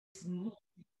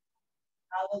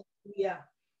Hallelujah.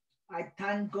 I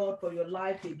thank God for your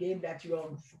life again, that you're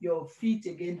on your feet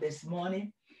again this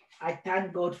morning. I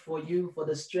thank God for you, for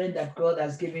the strength that God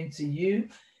has given to you.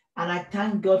 And I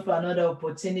thank God for another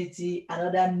opportunity,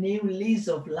 another new lease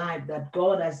of life that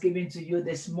God has given to you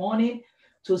this morning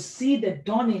to see the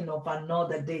dawning of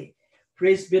another day.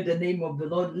 Praise be the name of the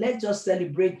Lord. Let's just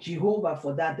celebrate Jehovah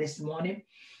for that this morning.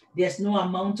 There's no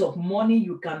amount of money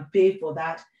you can pay for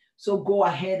that. So go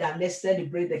ahead and let's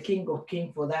celebrate the King of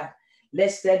Kings for that.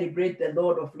 Let's celebrate the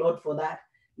Lord of Lords for that.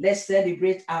 Let's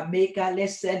celebrate our Maker.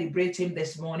 Let's celebrate him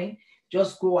this morning.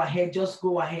 Just go ahead. Just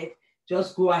go ahead.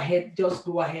 Just go ahead. Just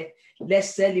go ahead.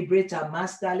 Let's celebrate our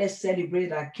Master. Let's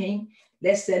celebrate our King.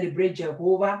 Let's celebrate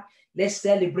Jehovah. Let's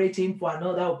celebrate him for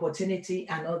another opportunity,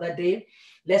 another day.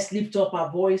 Let's lift up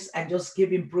our voice and just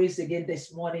give him praise again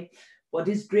this morning for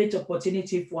this great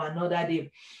opportunity for another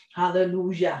day.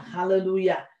 Hallelujah.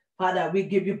 Hallelujah. Father, we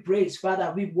give you praise.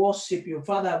 Father, we worship you.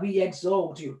 Father, we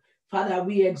exalt you. Father,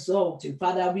 we exalt you.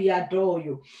 Father, we adore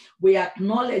you. We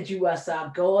acknowledge you as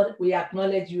our God. We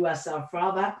acknowledge you as our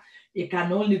Father. It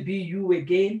can only be you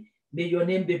again. May your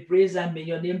name be praised and may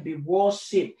your name be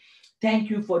worshipped. Thank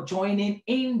you for joining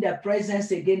in the presence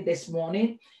again this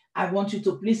morning. I want you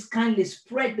to please kindly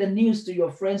spread the news to your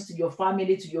friends, to your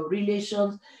family, to your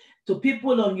relations, to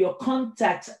people on your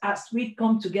contacts as we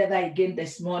come together again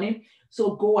this morning.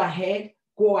 So go ahead,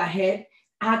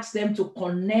 ask them to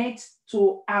connect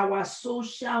to our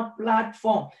social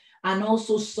platform and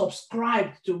also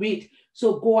subscribe to it.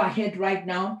 So go ahead right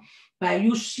now. By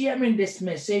you sharing this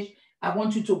message, I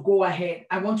want you to go ahead.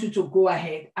 I want you to go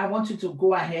ahead. I want you to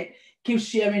go ahead. Keep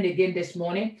sharing again this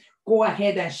morning. Go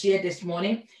ahead and share this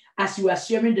morning. As you are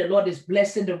sharing, the Lord is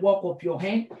blessing the work of your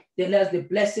hand. The Lord is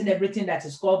blessing everything that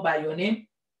is called by your name.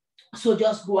 So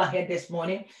just go ahead this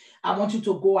morning. I want you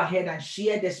to go ahead and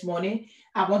share this morning.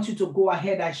 I want you to go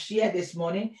ahead and share this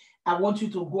morning. I want you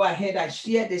to go ahead and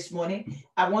share this morning.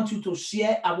 I want you to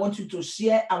share. I want you to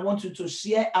share. I want you to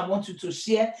share. I want you to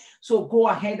share. So go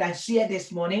ahead and share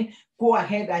this morning. Go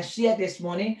ahead and share this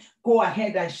morning. Go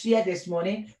ahead and share this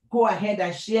morning. Go ahead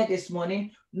and share this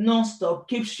morning. Non-stop.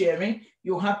 Keep sharing.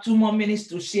 You have 2 more minutes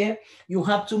to share. You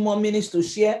have 2 more minutes to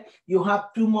share. You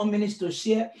have 2 more minutes to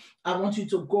share. I want you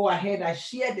to go ahead and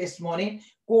share this morning.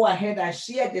 Go ahead and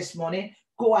share this morning.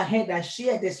 Go ahead and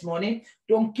share this morning.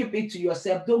 Don't keep it to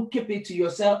yourself. Don't keep it to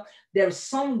yourself. There's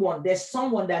someone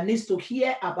that needs to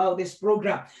hear about this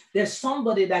program. There's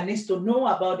somebody that needs to know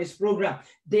about this program.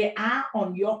 They are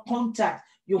on your contact.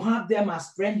 You have them as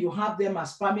friends, you have them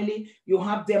as family, you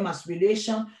have them as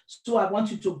relation. So I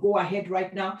want you to go ahead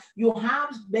right now. You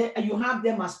have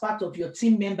them as part of your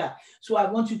team member. So I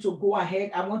want you to go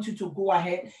ahead. I want you to go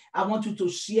ahead. I want you to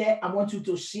share. I want you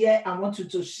to share. I want you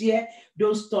to share.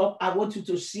 Don't stop. I want you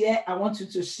to share. I want you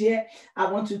to share.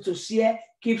 I want you to share.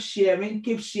 Keep sharing,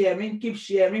 keep sharing, keep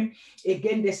sharing.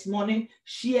 Again this morning,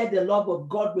 share the love of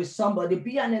God with somebody.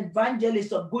 Be an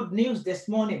evangelist of good news this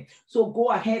morning. So go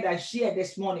ahead and share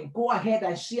this morning. Go ahead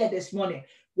and share this morning.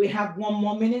 We have 1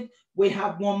 more minute. We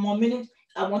have 1 more minute.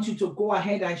 I want you to go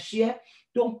ahead and share.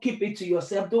 Don't keep it to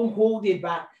yourself. Don't hold it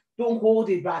back. Don't hold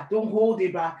it back. Don't hold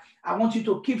it back. I want you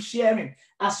to keep sharing.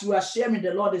 As you are sharing,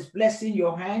 the Lord is blessing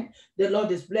your hand. The Lord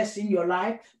is blessing your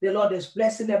life. The Lord is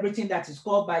blessing everything that is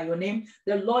called by your name.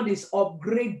 The Lord is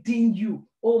upgrading you.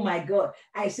 Oh my God.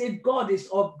 I said God is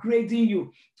upgrading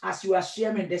you as you are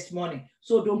sharing this morning.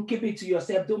 So don't keep it to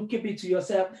yourself. Don't keep it to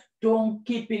yourself. Don't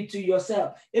keep it to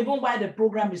yourself. Even while the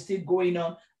program is still going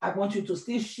on, I want you to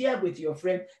still share with your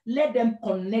friend. Let them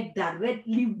connect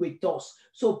directly with us.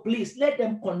 So please let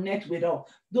them connect with us.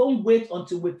 Don't wait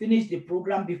until we finish the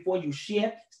program before you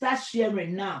share. Start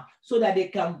sharing now so that they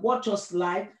can watch us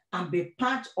live and be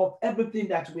part of everything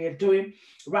that we are doing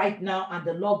right now. And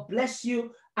the Lord bless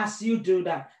you as you do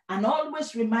that. And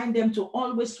always remind them to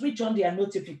always switch on their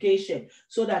notification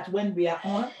so that when we are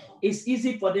on, it's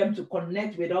easy for them to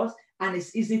connect with us and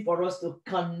it's easy for us to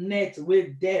connect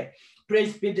with them.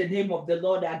 Praise be the name of the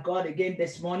Lord our God again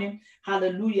this morning.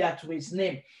 Hallelujah to his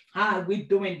name. How are we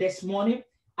doing this morning?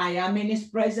 I am in his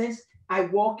presence. I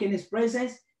walk in his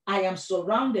presence. I am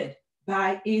surrounded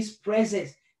by his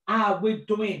presence. How are we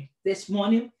doing this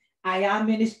morning? I am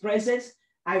in his presence.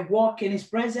 I walk in his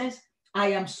presence. I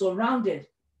am surrounded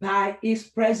by his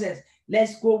presence.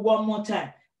 Let's go 1 more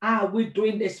time. How are we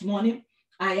doing this morning?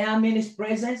 I am in his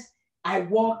presence. I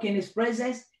walk in his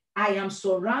presence. I am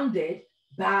surrounded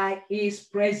by his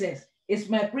presence. It's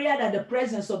my prayer that the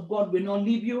presence of God will not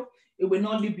leave you. It will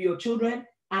not leave your children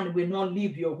and it will not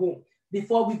leave your home.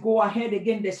 Before we go ahead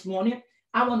again this morning,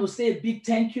 I want to say a big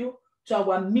thank you to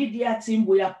our media team.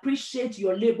 We appreciate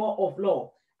your labor of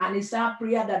love And it's our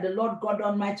prayer that the Lord God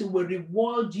Almighty will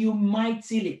reward you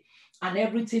mightily and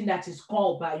everything that is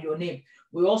called by your name.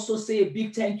 We also say a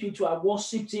big thank you to our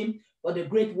worship team for the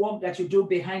great work that you do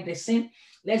behind the scene.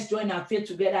 Let's join our faith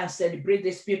together and celebrate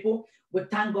these people. We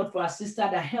thank God for our sister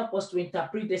that helped us to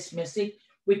interpret this message.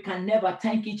 We can never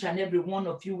thank each and every one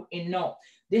of you enough.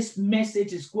 This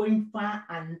message is going far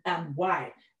and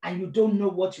wide, and you don't know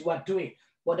what you are doing.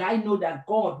 But I know that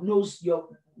God knows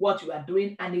what you are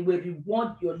doing, and He will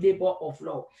reward your labor of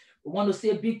love. We want to say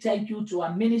a big thank you to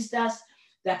our ministers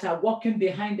that are working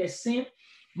behind the scene,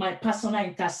 my personal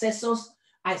intercessors.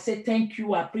 I say thank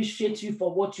you. I appreciate you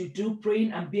for what you do,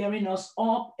 praying and bearing us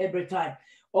up every time.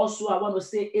 Also, I want to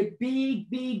say a big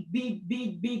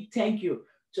thank you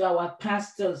to our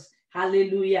pastors.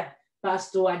 Hallelujah.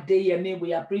 Pastor Adeyemi,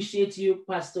 we appreciate you.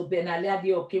 Pastor Benaladi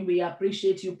Okim, we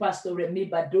appreciate you. Pastor Remi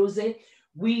Badoze,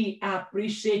 we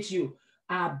appreciate you.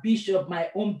 Our bishop, my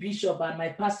own bishop, and my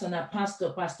personal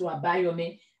pastor, Pastor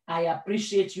Abayomi, I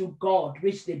appreciate you. God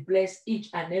richly bless each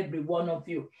and every one of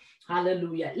you.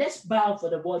 Hallelujah. Let's bow for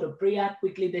the word of prayer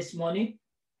quickly this morning.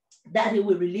 Daddy,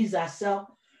 we release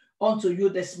ourselves unto you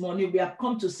this morning. We have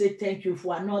come to say thank you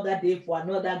for another day, for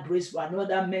another grace, for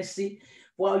another mercy,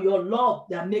 for your love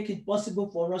that make it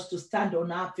possible for us to stand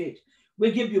on our feet.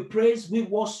 We give you praise, we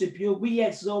worship you, we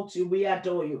exalt you, we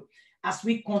adore you. As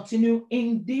we continue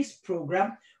in this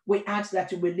program, we ask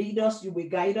that you will lead us, you will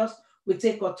guide us. We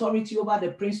take authority over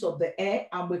the prince of the air,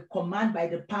 and we command by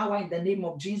the power in the name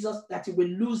of Jesus that he will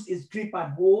lose his grip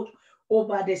and hold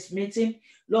over this meeting.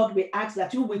 Lord, we ask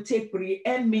that you will take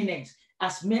preeminence.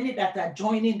 As many that are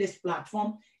joining this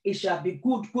platform, it shall be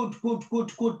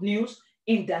good news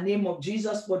in the name of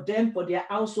Jesus for them, for their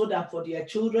household, and for their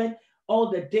children, all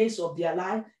the days of their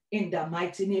life, in the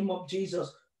mighty name of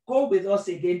Jesus. Go with us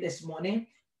again this morning.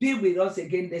 Be with us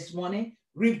again this morning.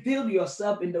 Reveal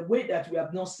yourself in the way that we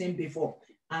have not seen before.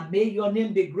 And may your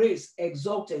name be praised,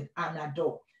 exalted, and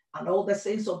adored. And all the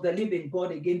saints of the living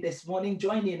God again this morning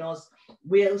joining us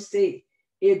will say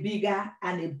a bigger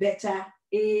and a better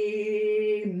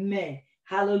amen.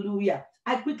 Hallelujah.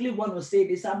 I quickly want to say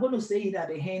this. I'm going to say it at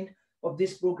the end of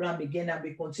this program again, and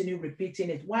we continue repeating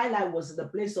it. While I was in the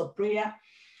place of prayer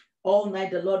all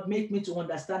night, the Lord made me to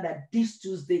understand that this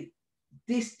Tuesday,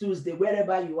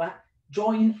 wherever you are,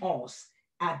 join us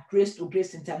at Grace to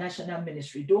Grace International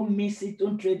Ministry. Don't miss it.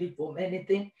 Don't trade it for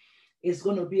anything. It's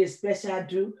going to be a special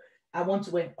do. I want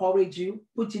to encourage you.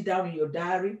 Put it down in your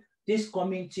diary. This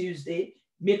coming Tuesday,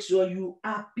 make sure you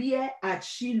appear at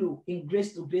Shiloh in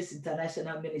Grace to Grace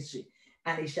International Ministry,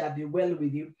 and it shall be well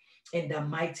with you in the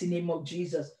mighty name of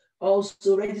Jesus.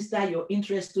 Also, register your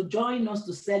interest to join us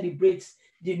to celebrate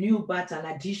the new birth and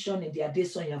addition in the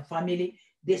Adesonya family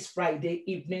this Friday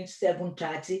evening,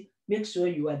 7:30. Make sure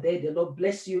you are there. The Lord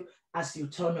bless you as you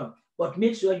turn up. But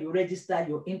make sure you register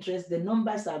your interest. The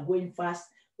numbers are going fast.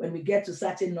 When we get to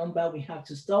certain number, we have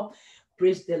to stop.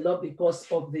 Praise the Lord because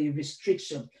of the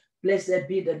restriction. Blessed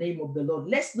be the name of the Lord.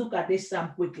 Let's look at this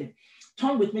psalm quickly.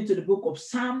 Turn with me to the book of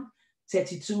Psalm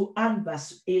 32 and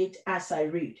verse 8 as I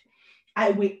read.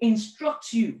 I will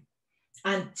instruct you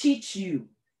and teach you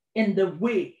in the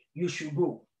way you should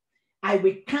go. I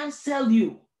will counsel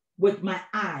you with my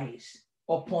eyes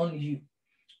upon you.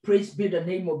 Praise be the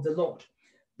name of the Lord.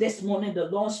 This morning, the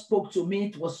Lord spoke to me.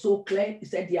 It was so clear. He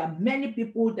said, there are many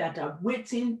people that are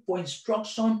waiting for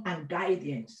instruction and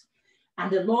guidance. And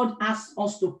the Lord asked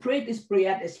us to pray this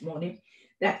prayer this morning,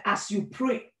 that as you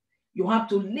pray, you have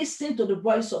to listen to the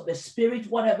voice of the Spirit.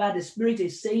 Whatever the Spirit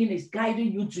is saying is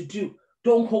guiding you to do.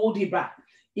 Don't hold it back.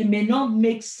 It may not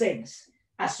make sense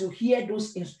as you hear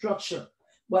those instructions.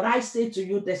 But I say to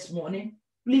you this morning,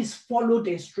 please follow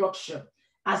the instruction.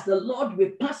 As the Lord will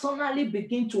personally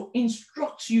begin to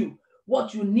instruct you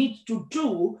what you need to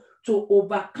do to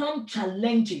overcome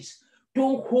challenges.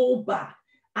 Don't hold back,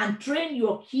 and train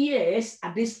your ears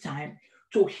at this time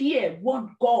to hear what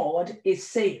God is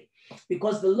saying.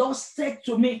 Because the Lord said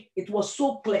to me, it was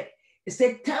so clear. He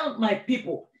said, tell my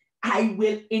people, I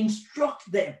will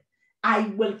instruct them. I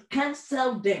will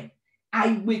counsel them.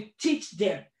 I will teach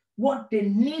them what they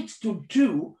need to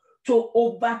do to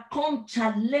overcome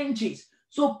challenges.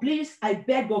 So please, I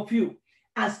beg of you,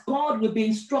 as God will be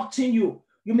instructing you,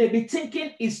 you may be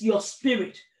thinking it's your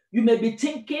spirit. You may be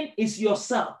thinking it's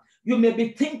yourself. You may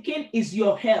be thinking it's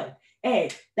your health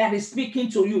that is speaking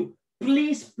to you.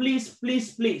 Please, please,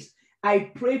 please, please,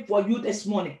 I pray for you this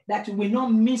morning that you will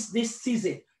not miss this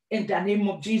season in the name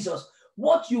of Jesus.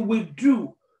 What you will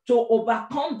do to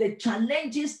overcome the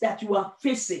challenges that you are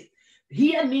facing,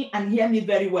 hear me and hear me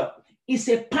very well. It's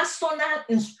a personal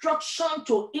instruction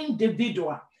to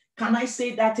individual. Can I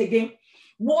say that again?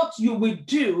 What you will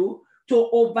do to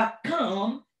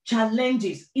overcome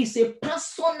challenges. It's a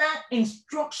personal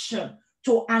instruction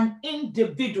to an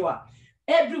individual.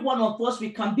 Every one of us,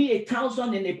 we can be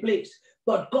 1,000 in a place,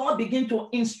 but God begin to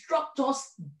instruct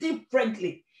us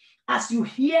differently. As you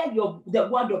hear the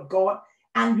word of God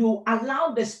and you allow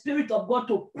the Spirit of God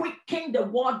to quicken the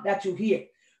word that you hear,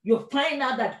 you find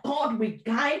out that God will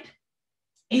guide,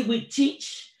 He will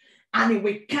teach, and He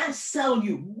will counsel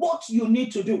you what you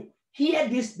need to do. Hear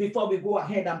this before we go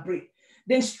ahead and pray.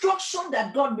 The instruction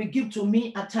that God will give to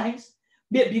me at times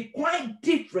may be quite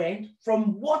different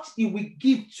from what He will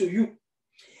give to you.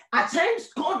 At times,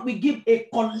 God will give a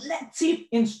collective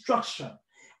instruction,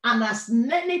 and as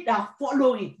many that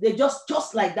follow it, they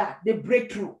just like that, they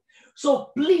break through.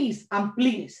 So please and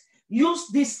please use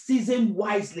this season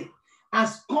wisely.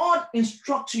 As God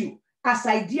instructs you, as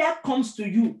idea comes to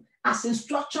you, as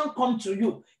instruction comes to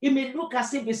you, it may look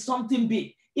as if it's something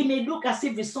big. It may look as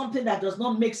if it's something that does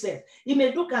not make sense. It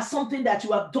may look as something that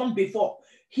you have done before.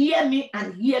 Hear me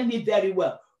and hear me very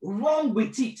well. Run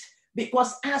with it,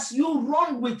 because as you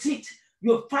run with it,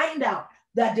 you'll find out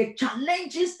that the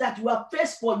challenges that you have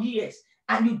faced for years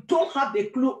and you don't have the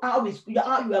clue how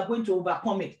you are going to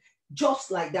overcome it,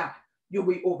 just like that, you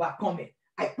will overcome it.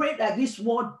 I pray that this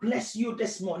word bless you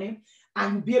this morning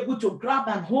and you'll be able to grab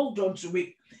and hold on to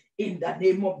it in the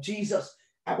name of Jesus.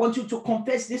 I want you to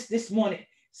confess this morning.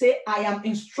 Say, I am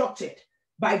instructed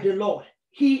by the Lord.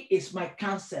 He is my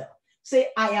counsel. Say,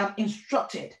 I am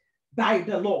instructed by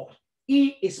the Lord.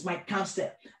 He is my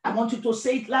counsel. I want you to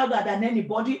say it louder than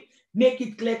anybody. Make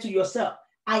it clear to yourself.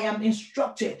 I am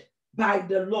instructed by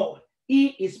the Lord. He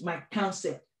is my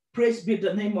counsel. Praise be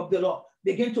the name of the Lord.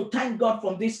 Begin to thank God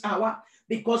from this hour,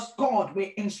 because God will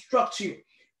instruct you.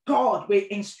 God will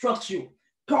instruct you.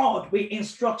 God will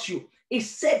instruct you. He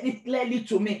said it clearly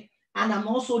to me. And I'm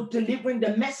also delivering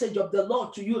the message of the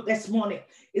Lord to you this morning.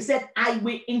 He said, I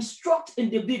will instruct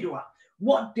individuals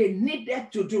what they needed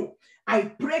to do. I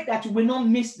pray that you will not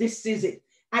miss this season.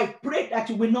 I pray that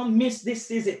you will not miss this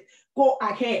season. Go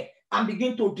ahead and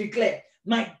begin to declare,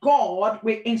 my God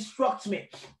will instruct me.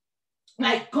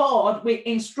 My God will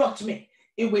instruct me.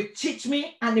 He will teach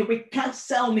me and He will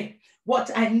counsel me what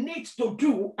I need to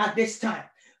do at this time.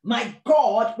 My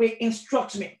God will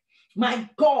instruct me. My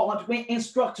God will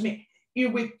instruct me. He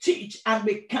will teach and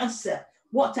will counsel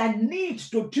what I need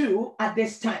to do at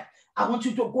this time. I want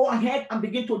you to go ahead and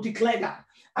begin to declare that.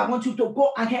 I want you to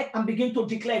go ahead and begin to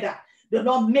declare that. The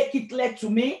Lord make it clear to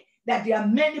me that there are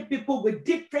many people with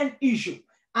different issues,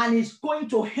 and He's going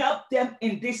to help them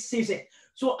in this season.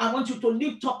 So I want you to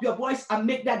lift up your voice and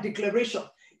make that declaration.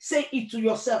 Say it to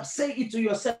yourself. Say it to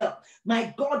yourself.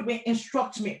 My God will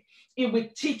instruct me. He will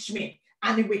teach me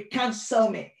and He will counsel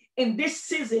me in this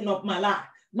season of my life.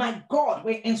 My God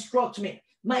will instruct me.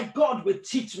 My God will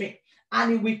teach me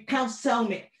and He will counsel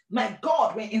me. My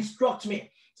God will instruct me.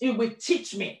 He will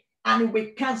teach me and He will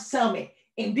counsel me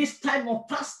in this time of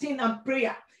fasting and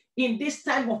prayer. In this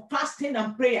time of fasting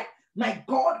and prayer, my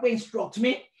God will instruct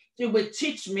me. He will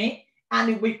teach me and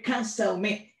He will counsel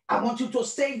me. I want you to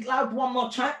say it loud one more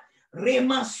time.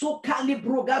 Rema sukali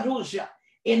brogadoja.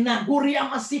 Enaguria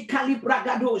masikali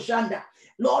bragadojanda.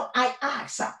 Lord, I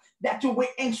ask that you will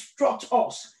instruct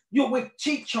us. You will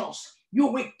teach us. You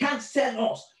will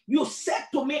counsel us. You said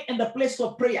to me in the place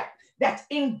of prayer that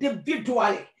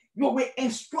individually you will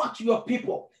instruct your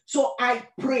people. So I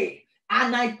pray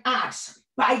and I ask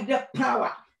by the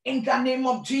power in the name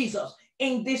of Jesus,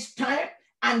 in this time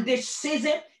and this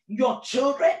season, your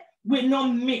children will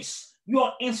not miss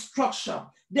your instruction.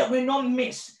 They will not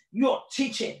miss your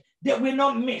teaching. They will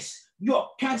not miss your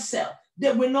counsel.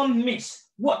 They will not miss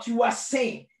what you are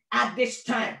saying at this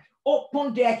time.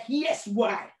 Open their ears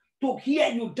wide to hear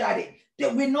you, Daddy.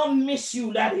 They will not miss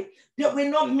you, Daddy. They will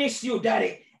not miss you,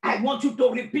 Daddy. I want you to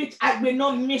repeat, I will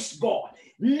not miss God.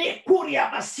 Say,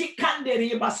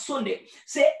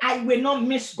 I will not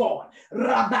miss God.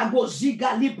 I will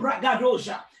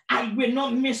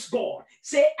not miss God.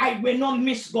 Say, I will not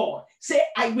miss God. Say,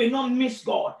 I will not miss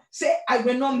God. Say, I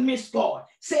will not miss God.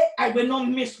 Say, I will not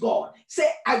miss God. Say,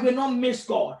 I will not miss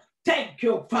God. Thank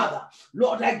you, Father.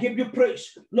 Lord, I give you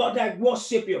praise. Lord, I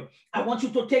worship you. I want you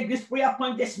to take this prayer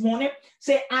point this morning.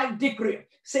 Say, I decree.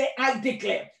 Say, I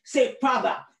declare. Say,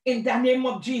 Father, in the name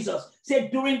of Jesus. Say,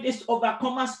 during this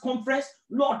Overcomers Conference,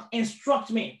 Lord,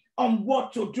 instruct me on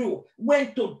what to do,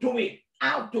 when to do it,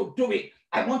 how to do it.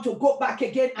 I want to go back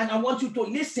again and I want you to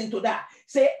listen to that.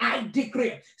 Say, I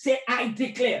decree. Say, I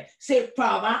declare. Say,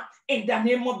 Father, in the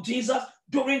name of Jesus,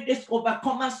 during this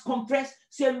Overcomers Conference,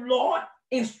 say, Lord,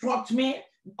 instruct me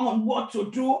on what to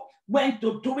do, when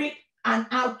to do it, and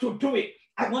how to do it.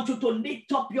 I want you to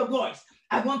lift up your voice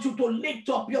I want you to lift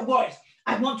up your voice.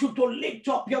 I want you to lift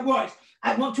up your voice.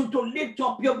 I want you to lift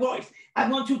up your voice. I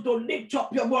want you to lift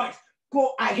up your voice.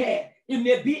 Go ahead. It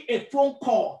may be a phone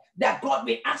call that God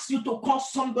will ask you to call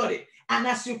somebody. And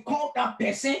as you call that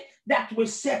person, that will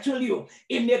settle you.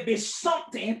 It may be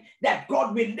something that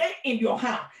God will lay in your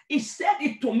heart. He said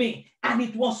it to me, and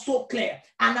it was so clear.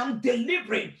 And I'm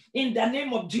delivering in the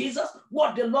name of Jesus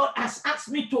what the Lord has asked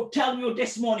me to tell you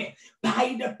this morning.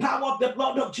 By the power of the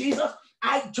blood of Jesus,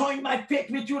 I join my faith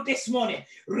with you this morning.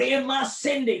 Rema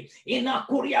sende ina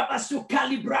kuria basu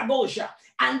kalibragoja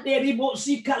and the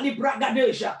ribosi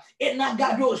kalibragadoja ina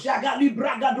gadoja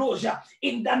galibragadoja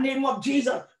in the name of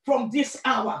Jesus. From this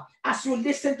hour, as you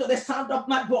listen to the sound of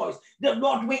my voice, the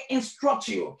Lord will instruct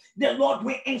you. The Lord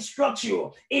will instruct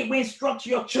you. It will instruct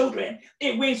your children.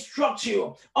 It will instruct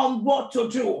you on what to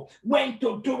do, when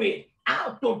to do it,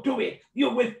 how to do it. You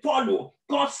will follow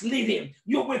God's leading.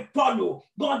 You will follow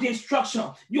God's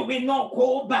instruction. You will not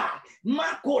go back.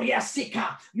 Makoria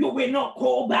sika. You will not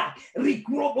go back.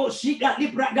 Rikrobo shika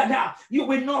libragada. You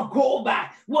will not go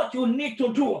back. What you need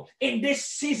to do in this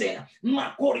season,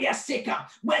 Makoria sika,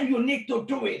 when you need to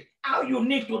do it, how you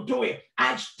need to do it.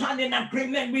 I stand in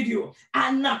agreement with you.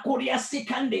 Anna Korea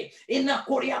Sikande, Ina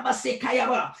Korea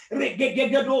Basekayaba,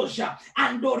 Regegedoja,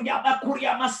 Andoriaba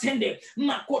Korea Masende,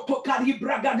 Makoto Kari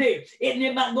Bragade,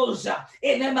 Enemagoza,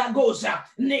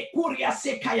 Nekuria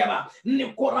Sekayaba,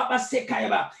 Nekoraba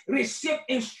Sekayaba. Receive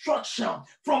instruction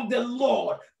from the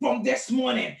Lord from this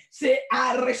morning. Say,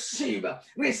 I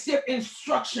receive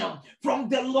instruction from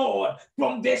the Lord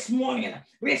from this morning.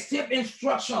 Receive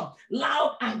instruction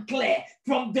loud and clear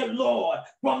from the Lord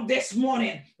from this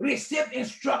morning. Receive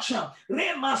instruction.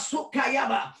 Rema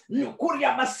sukayaba,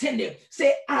 nukuria basende.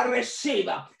 Say, I receive.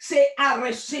 Say, I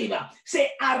receive.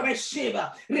 Say, I receive.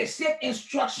 Receive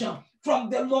instruction from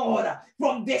the Lord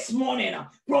from this morning.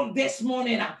 From this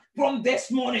morning. From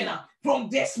this morning. From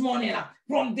this morning.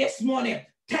 From this morning.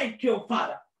 Thank you,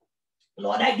 Father.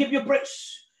 Lord, I give you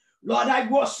praise. Lord, I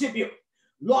worship you.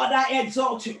 Lord, I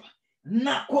exalt you.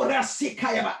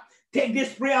 Take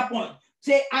this prayer point.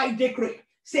 Say, I decree.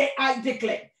 Say, I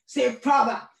declare. Say,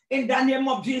 Father, in the name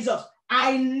of Jesus,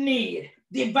 I need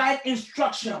divine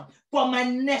instruction for my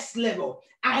next level.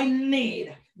 I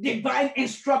need divine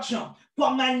instruction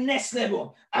for my next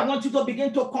level. I want you to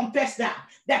begin to confess that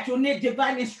you need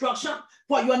divine instruction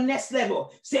for your next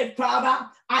level. Say, Father,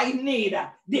 I need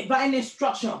divine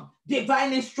instruction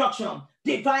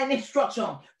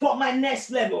for my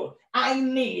next level. I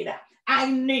need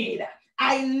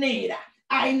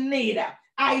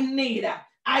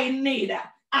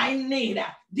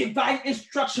divine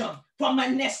instruction for my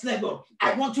next level.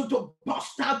 I want you to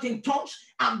burst out in tongues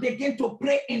and begin to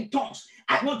pray in tongues.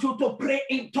 I want you to pray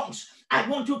in tongues. I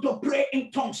want you to pray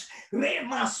in tongues.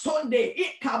 Rema sonde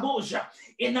ikaboja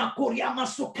ina koryama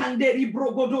sukanderi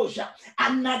brogodoja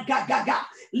anagagaga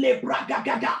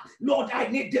lebragaga. Lord, I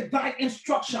need divine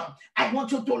instruction. I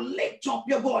want you to lift up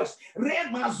your voice.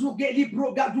 Rema zugeli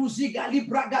brogaduziga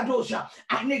libragadoja.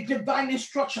 I need divine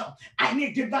instruction. I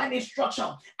need divine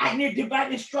instruction. I need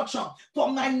divine instruction for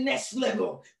my next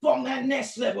level. For my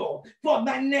next level. For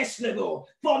my next level.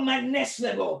 For my next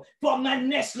level. For my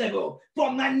next level.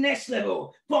 For my next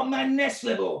level. For my next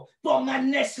level. For my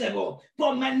next level.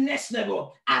 For my next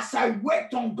level. As I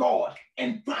wait on God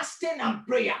in fasting and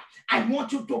prayer, I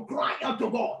want you to cry out to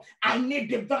God. I need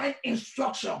divine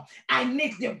instruction. I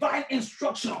need divine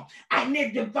instruction. I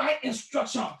need divine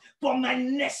instruction for my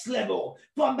next level.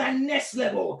 For my next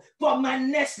level. For my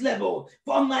next level.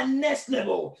 For my next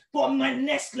level. For my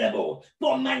next level.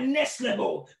 For my next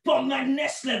level. For my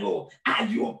next level. Are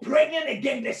you praying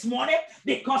again this morning?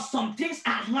 Because some things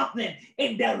are happening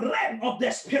in the realm of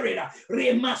the spirit.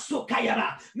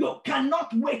 You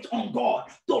cannot wait on God.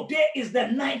 Today is the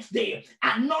 9th day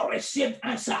and not received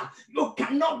answer. You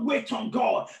cannot wait on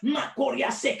God. And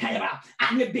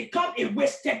it become a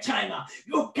wasted time.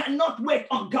 You cannot wait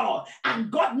on God and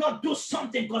God not do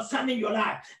something concerning your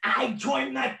life. I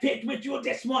join my faith with you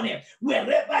this morning.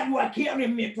 Wherever you are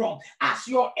hearing me from, as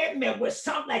your amen will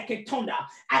sound like a thunder,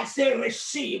 I say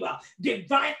receive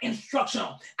divine instruction.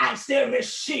 I say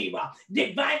receive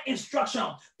divine instruction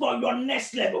for your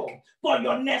next level. For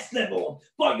your next level.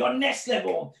 For your next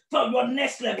level. For your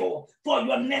next level. For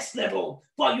your next level.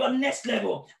 For your next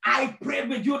level. I pray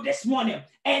with you this morning.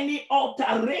 Any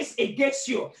altar raised against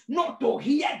you, not to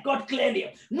hear God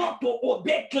clearly, not to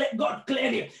obey God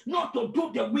clearly, not to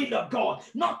do the will of God,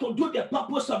 not to do the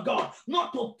purpose of God,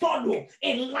 not to follow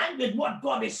in line with what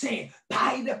God is saying.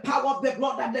 By the power of the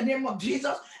blood and the name of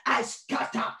Jesus, I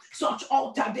scatter such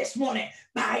altar this morning.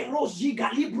 By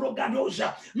Rosiga Libro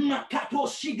Gadoja, Makato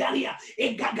Shigalia,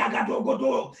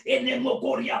 Egagagadogodo,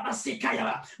 Enemogoria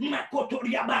Basikaya,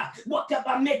 Makotoriaba,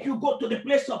 whatever make you go to the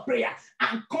place of prayer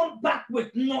and come back with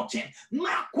nothing.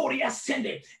 Makoria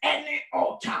sending any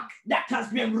altar that has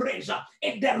been raised up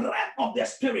in the realm of the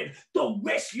spirit to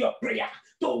waste your prayer,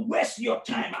 to waste your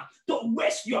time, to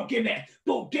waste your giving.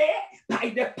 Today,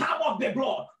 by the power of the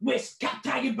blood, we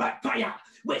scatter you by fire.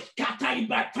 We scatter you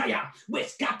by fire. We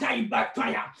scatter you by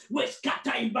fire. We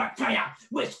scatter you by fire.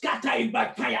 We scatter you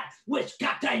by fire. We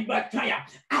scatter you by fire.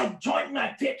 I join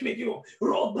my faith with you,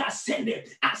 Roba Sende,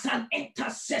 as an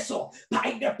intercessor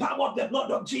by the power of the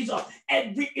blood of Jesus.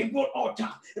 Every evil altar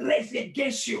raised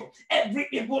against you, every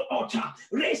evil altar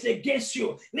raised against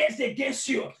you,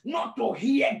 not to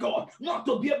hear God, not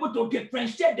to be able to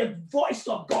differentiate the voice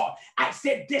of God. I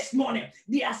said this morning,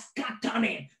 they are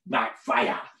scattering by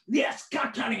fire. They are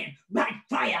scattering by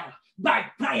fire, by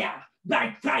fire,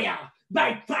 by fire,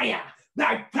 by fire,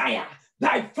 by fire,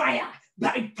 by fire,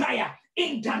 by fire.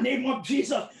 In the name of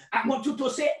Jesus, I want you to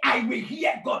say, I will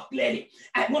hear God clearly.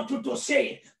 I want you to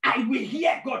say, I will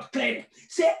hear God clearly.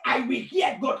 Say, I will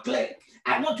hear God clearly.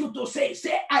 I want you to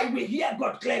say, I will hear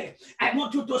God clearly. I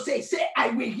want you to say, I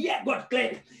will hear God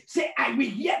clearly. Say, I will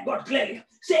hear God clearly.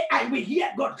 Say, I will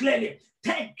hear God clearly.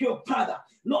 Thank you, Father.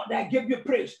 Lord, I give you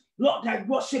praise. Lord, I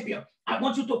worship you. I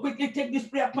want you to quickly take this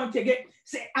prayer point again.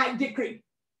 Say, I decree.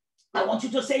 I want you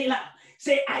to say it loud.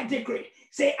 Say, I decree.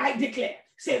 Say, I declare.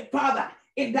 Say, Father,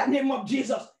 in the name of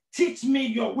Jesus, teach me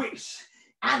your ways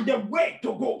and the way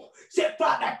to go. Say,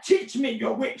 Father, teach me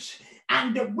your ways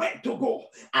and the way to go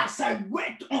as I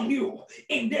wait on you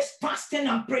in this fasting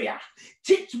and prayer.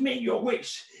 Teach me your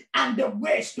ways and the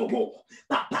ways to go.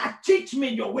 Papa, teach me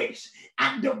your ways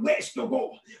and the ways to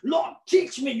go. Lord,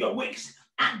 teach me your ways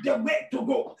and the way to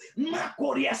go.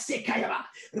 Makoria sekayaba,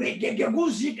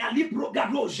 regegeguzi galibro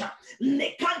galoja,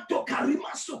 nekanto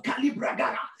karimaso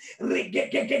kalibragara,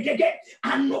 regegegege,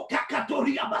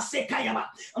 anokakatoria basekayaba,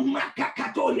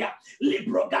 makakatoria,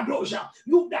 libro galoja.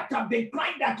 You that have been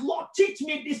crying that, Lord, teach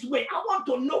me this way. I want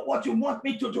to know what you want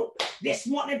me to do. This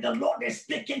morning, the Lord is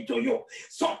speaking to you.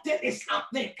 Something is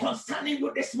happening concerning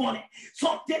you this morning.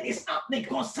 Something is happening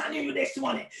concerning you this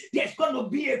morning. There's going to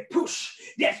be a push.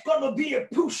 There's going to be a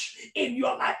push in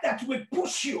your life that will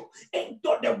push you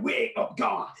into the way of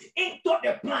God, into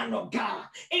the plan of God,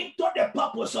 into the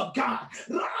purpose of God.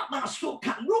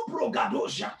 Ramasuka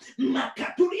luprogadoja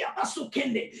makaturia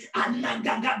basukende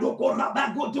anagagadoko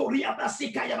rabagodoria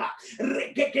basikayaba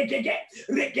regegegege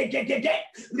regegegege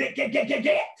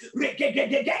regegegege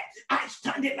regegegege. I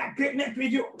stand in agreement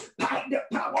with you by the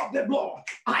power of the Lord.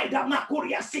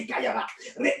 Makuria sikayaba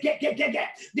regegegege.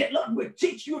 The Lord will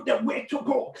teach you the way to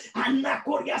go. And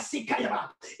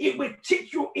it will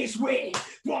teach you his way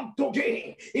from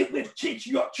today. It will teach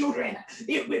your children.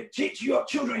 It will teach your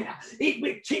children. It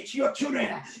will teach your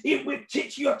children. It will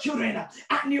teach your children.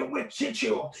 And it will teach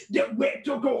you the way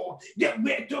to go. The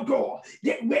way to go.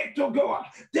 The way to go.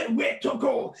 The way to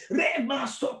go.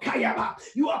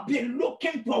 You have been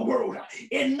looking for world.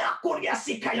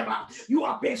 You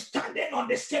have been standing on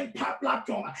the same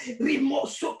platform.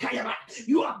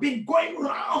 You have been going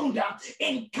round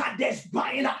in Kadesh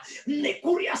Baina,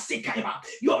 Nekuria Sikayaba.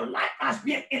 Your life has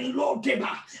been in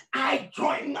Lodeba. I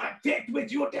join my faith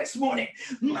with you this morning.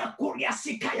 Makuria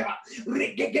Sikayaba,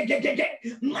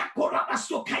 Regegegege, Makoraba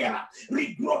Sokayaba,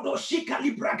 Rigrodo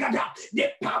Shikali Bragada,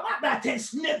 the power that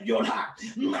enslaved your heart.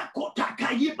 Makota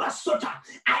Kayiba Sota.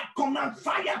 I command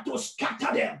fire to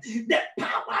scatter them. The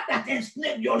power that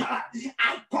enslaved your heart.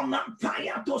 I command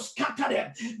fire to scatter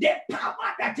them. The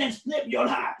power that enslaved your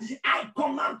heart. I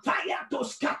command fire to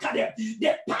scatter them.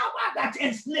 The power that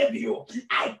enslaved you,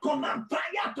 I command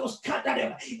fire to scatter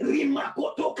them.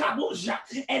 Rimakoto kaboja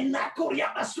and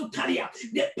nakoria basutaria.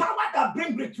 The power that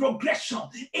brings retrogression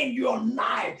in your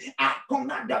life, I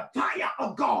command the fire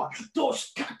of God to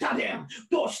scatter them,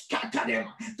 to scatter them,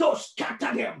 to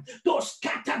scatter them, to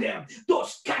scatter them, to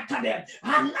scatter them.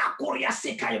 And nakoria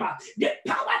sekaiba. The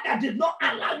power that that did not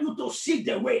allow you to see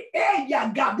the way.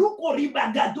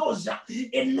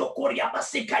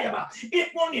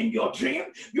 Even in your dream,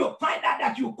 you find out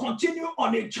that you continue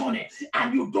on a journey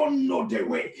and you don't know the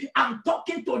way. I'm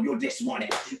talking to you this morning.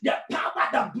 The power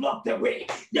that blocked the way,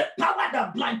 the power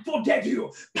that blindfolded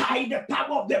you, by the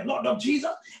power of the blood of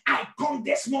Jesus, I come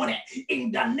this morning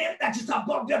in the name that is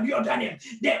above every other name.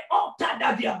 The altar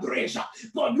that they have raised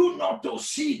for you not to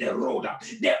see the road,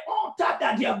 the altar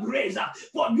that they have raised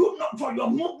for you not, for your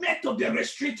movement to be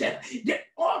restricted, the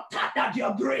altar that they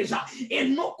have raised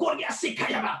in no Korea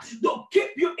Sikayama to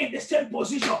keep you in the same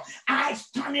position. I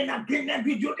stand in agreement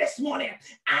with you this morning.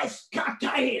 I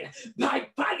scatter it by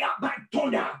fire, by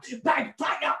thunder, by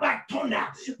fire, by thunder,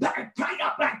 by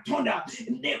fire, by thunder.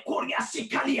 Ne Korea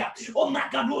Sikalia, oh my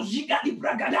God, Zigali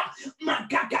Bragada,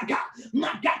 Magagaga,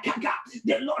 Magagaga.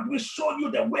 The Lord will show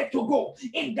you the way to go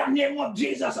in the name of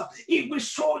Jesus. He will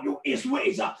show you his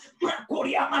ways.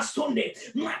 Makoria Masonde,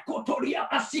 Makotoria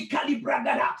Asikali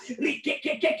Bragada,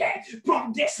 Rikekeke.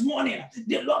 From this morning,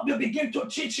 the Lord will begin to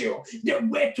teach you the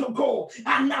way to go.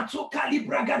 Anatokali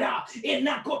Bragada,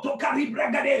 Enakotokari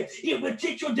Bragade. He will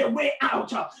teach you the way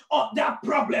out of that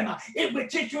problem. It will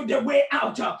teach you the way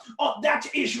out of that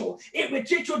issue. It will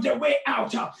teach you the way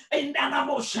out in that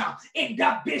emotion, in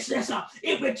that business.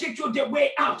 It will teach you the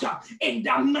way out in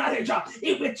that marriage.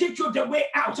 It will teach you the way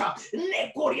out.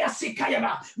 Nekoria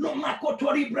Sikayama, no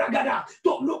Makotori Bragada,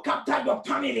 to look after your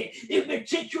family. It will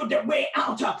teach you the way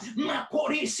out.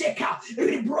 Makori Seka,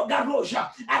 Ribroga Roja.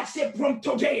 I say from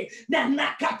today, the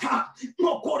Nakata,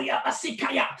 Mokoria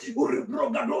Asikaya,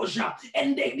 Ribroga Roja,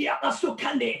 and Devia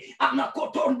Asukande,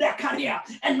 Anakotonda Karia,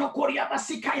 and Nokoria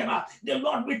Asikayama. The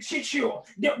Lord will teach you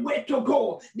the way to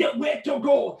go, the way to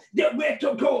go, the way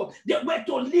to go, the way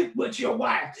to live with your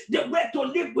wife, the way to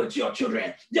live with your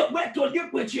children, the way to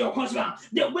live with your husband,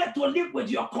 the way to live with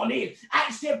your colleague.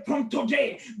 I say from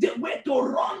today, the way to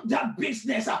run that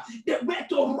business, the way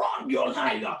to run your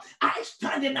life. I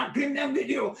stand in agreement with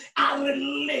you. I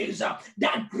release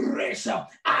that grace.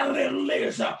 I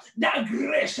release that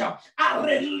grace. I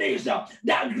release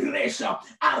that grace.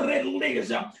 I release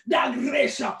that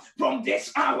grace from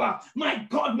this hour. My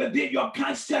God will be your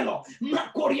counselor.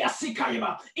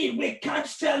 It will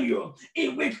counsel you.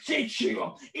 It will teach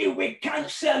you. It will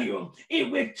counsel you.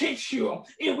 It will teach you.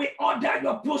 It will order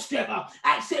your footstep.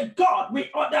 I say, God, we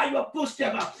order your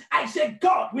footstep. I say,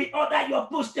 God, we order your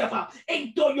footstep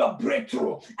into your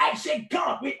breakthrough. I say,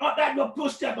 God, we order your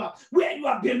footstep where you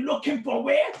have been looking for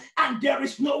way and there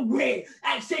is no way.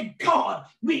 I say, God,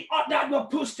 we order your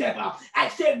footstep. I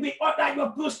say, we order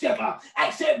your footstep. I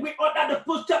say, we order the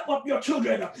footstep of your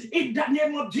children in the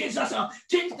name of Jesus.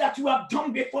 Things that you have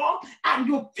done before and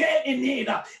you fail in it.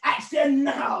 I say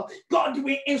now, God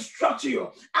will instruct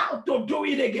you how to do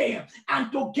it again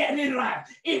and to get it right.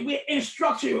 It will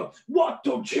instruct you what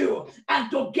to do and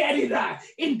to get it right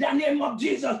in the name of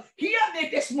Jesus. Hear me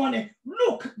this morning.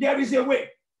 Look, there is a way.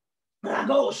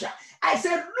 I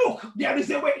said, look, there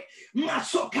is a way.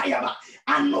 Masokayaba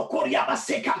and Nokoriaba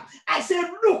Seka. I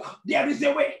said, look, there is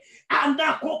a way. And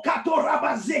I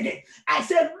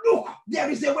said, look, there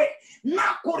is a way.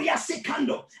 Nakoria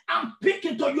Sekando. I'm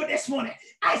speaking to you this morning.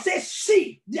 I say,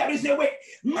 see, there is a way.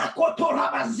 Makoto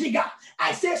Rabaziga.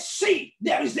 I say, see,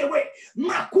 there is a way.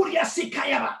 Makuria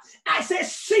Sikayaba. I say,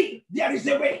 see, there is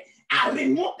a way. I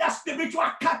remove that spiritual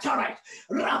cataract.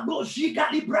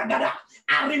 Rabojigali Bragada.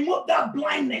 I remove that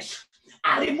blindness.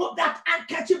 I remove that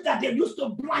handkerchief that they used to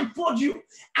blindfold you.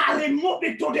 I remove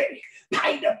it today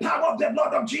by the power of the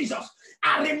blood of Jesus.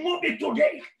 I remove it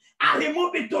today. I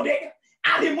remove it today.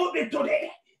 I remove it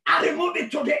today. I remove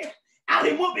it today. I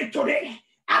remove it today.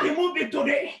 I remove it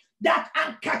today. That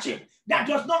handkerchief that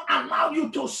does not allow you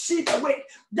to see the way,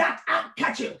 that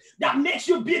handkerchief that makes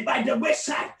you be by the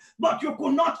wayside, but you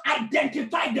could not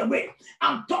identify the way.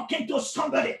 I'm talking to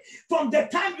somebody from the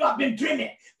time you have been dreaming,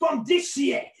 from this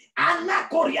year, Anna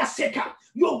Korea Seka,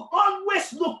 you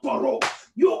always look for road.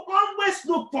 You always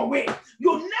look for way.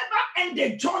 You never end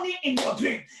the journey in your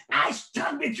dream. I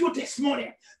stand with you this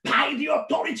morning by the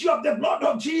authority of the blood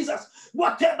of Jesus.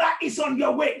 Whatever is on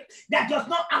your way that does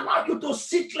not allow you to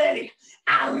see clearly,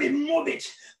 I remove it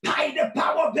by the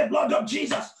power of the blood of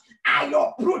Jesus. I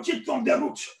uproot it from the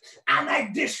root and I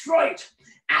destroy it.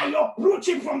 I uproot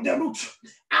it from the root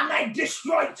and I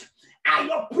destroy it. I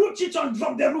uproot it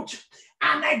from the root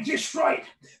and I destroy it.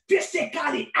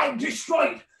 Physically, I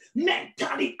destroy it.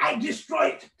 Mentally, I destroy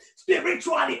it.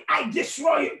 Spiritually, I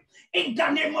destroy it. In the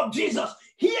name of Jesus,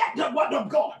 hear the word of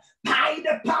God by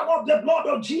the power of the blood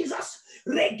of Jesus.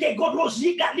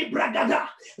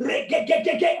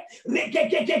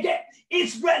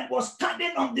 Israel was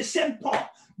standing on the same pond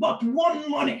But one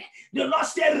morning, the Lord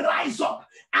said, rise up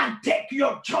and take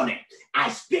your journey. I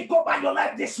speak over your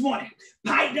life this morning.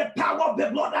 By the power of the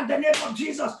blood and the name of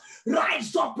Jesus,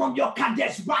 rise up from your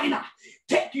Kadesh Barnea.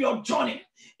 Take your journey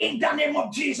in the name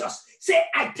of Jesus. Say,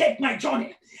 I take my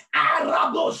journey.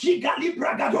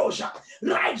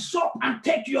 Rise up and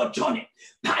take your journey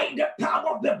by the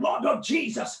power of the blood of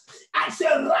Jesus. I say,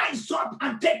 rise up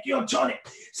and take your journey.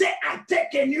 Say, I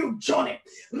take a new journey.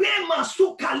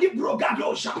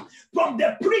 From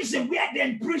the prison where they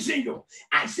imprison you.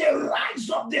 I say, rise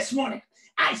up this morning.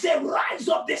 I say, rise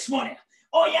up this morning.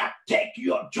 Oh yeah, take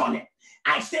your journey.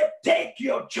 I say, take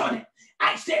your journey.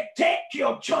 I say, take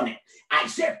your journey. I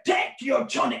say, take your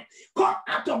journey. Come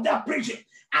out of that prison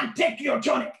and take your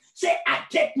journey. Say, I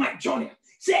take my journey.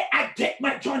 Say, I take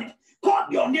my journey. Call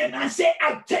your name and say,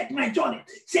 I take my journey.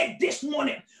 Say, this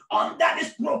morning, under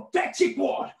this prophetic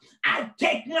word, I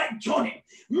take my journey.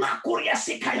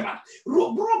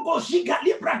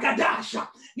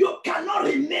 You cannot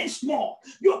remain small.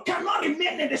 You cannot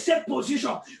remain in the same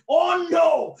position. Oh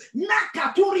no.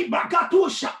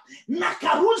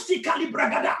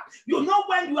 You know,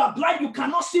 when you are blind, you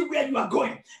cannot see where you are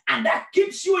going. And that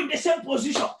keeps you in the same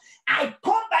position. I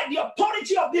come by the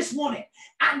authority of this morning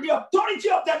and the authority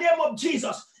of the name of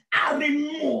Jesus. I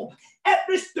remove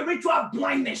every spiritual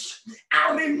blindness.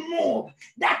 I remove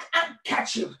that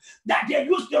handkerchief that they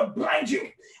used to blind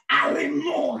you. I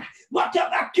remove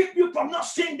whatever keep you from not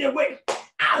seeing the way.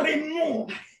 I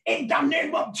remove in the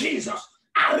name of Jesus.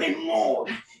 I remove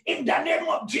in the name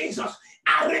of Jesus.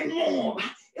 I remove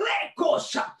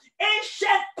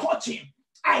ancient curtain.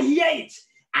 I hear it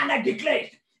and I declare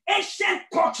it. Ancient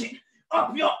curtain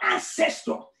of your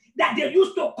ancestor that they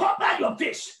used to cover your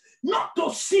face, not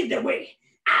to see the way.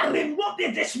 I removed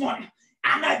it this morning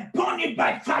and I burn it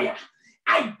by fire.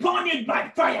 I burn it by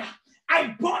fire.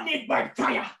 I burn it by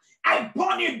fire. I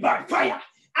burn it by fire.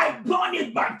 I burn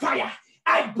it by fire.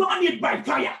 I burn it by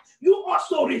fire. You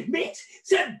also repeat,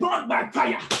 say burn by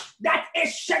fire. That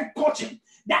ancient curtain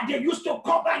that they used to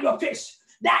cover your face.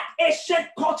 That ancient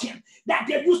curtain that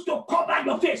they used to cover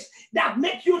your face, that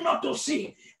make you not to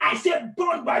see. I said,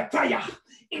 burn by fire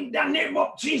in the name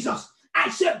of Jesus. I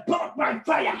said, burn by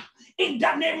fire in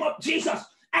the name of Jesus.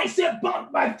 I said, burn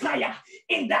by fire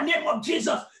in the name of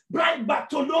Jesus. Blind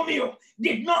Bartholomew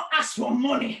did not ask for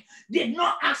money, did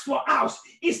not ask for house.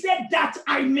 He said that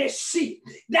I may see,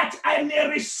 that I may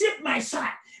receive my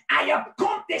sight. I have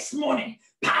come this morning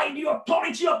by the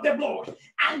authority of the blood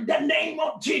and the name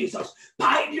of Jesus,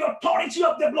 by the authority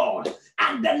of the blood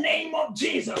and the name of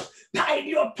Jesus, by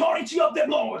the authority of the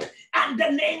blood and the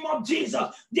name of Jesus,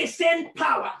 the same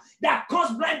power that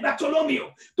caused blind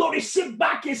Bartholomew to receive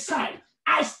back his sight.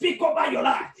 I speak over your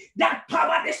life. That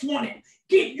power this morning,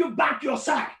 give you back your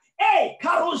sight. Hey,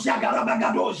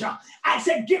 I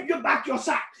said, give you back your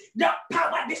sight. That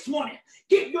power this morning,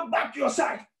 give you back your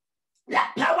sight.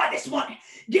 That power this morning,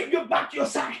 give you back your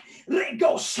sight.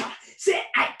 Regosha. Say,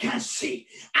 I can see.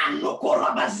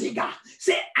 Anokorabaziga.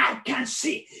 Say, I can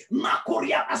see.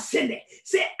 Makoria Asende.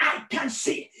 Say, I can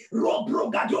see.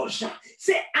 Robrogadosha.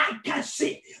 Say, I can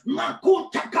see.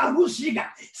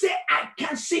 Makutakaruziga. Say, I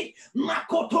can see.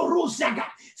 Makotoruzaga.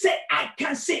 Say, I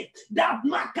can see. That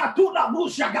Makatura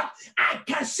Ruzaga. I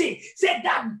can see. Say,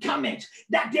 that garment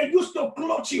that they used to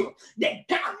clothe you. The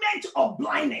garment of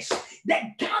blindness. The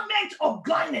garment of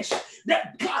blindness. The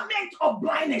garment of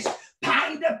blindness.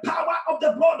 By the power of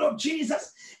the blood of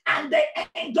Jesus and the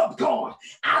hand of God,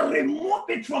 I remove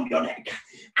it from your neck.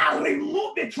 I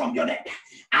remove it from your neck.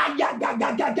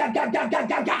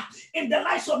 In the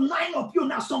lives of 9 of you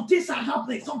now, some things are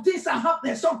happening. Some things are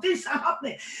happening. Some things are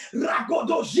happening.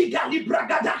 Ragodo Ziga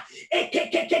Libragada.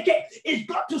 It's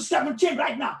got to 17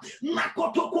 right now.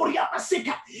 Makoto Korea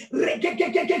Masika.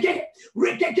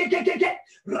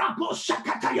 Rabo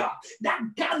Shakataya. That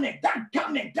garment.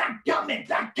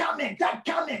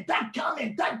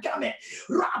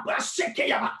 Rabba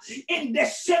Sekeyama. In the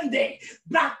same day,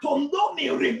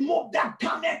 Bartholomew removed that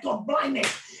garment of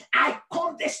blindness. I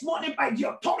come this morning by the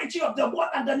authority of the word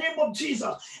and the name of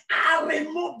Jesus. I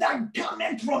remove that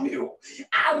garment from you.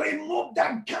 I remove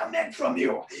that garment from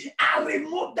you. I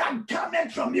remove that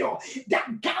garment from you.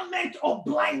 That garment of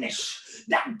blindness.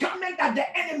 That garment that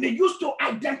the enemy used to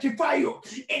identify you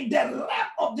in the realm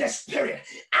of the spirit.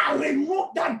 I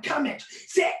remove that garment.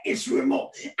 Say it's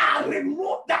removed. I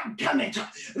remove that garment.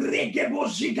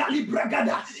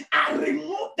 I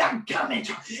remove that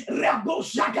garment.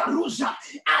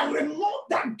 I I remove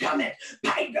that garment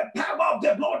by the power of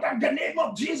the blood and the name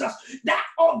of Jesus. That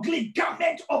ugly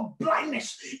garment of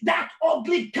blindness, that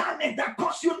ugly garment that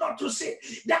causes you not to see,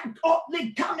 that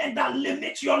ugly garment that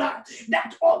limits your life,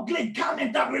 that ugly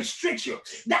garment that restricts you,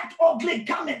 that ugly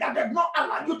garment that does not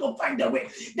allow you to find the way,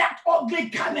 that ugly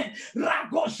garment,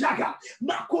 Ragozaga,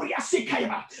 Makuria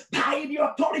Sikaiba, by the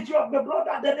authority of the blood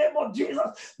and the name of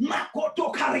Jesus,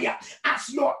 Makoto Karia, as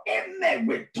your amen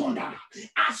with thunder,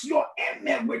 as your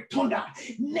amen with thunder,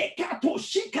 Nekato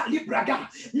Shika Libraga,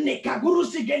 Nekaguru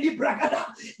Sigeli Bragada,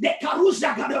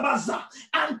 Nekaruza Gadabaza,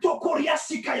 Antokoria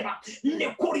Sikaiba,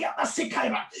 Nekoria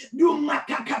Sikaiba,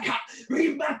 Dumakakaka,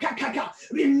 Rimakakaka.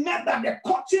 Remember the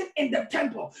curtain in the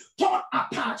temple torn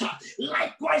apart.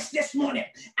 Likewise, this morning,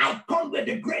 I come with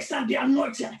the grace and the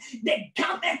anointing, the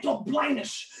garment of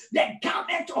blindness, the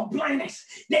garment of blindness,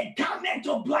 the garment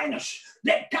of blindness,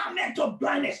 the garment of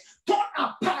blindness, torn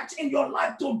apart in your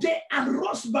life today and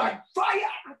roast by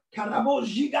fire.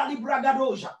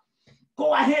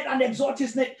 Go ahead and exalt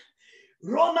his name.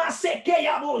 Roma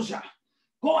Sekeyaboja.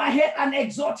 Go ahead and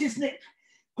exalt his name.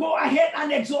 Go ahead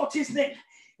and exalt his name.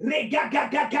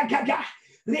 Regagagagagaga.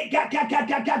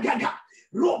 Regagagagagaga.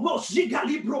 Robo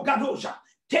Zigali Brogadoja.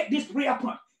 Take this prayer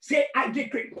point. Say, I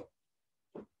decree.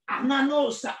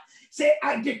 Ananosa. Say,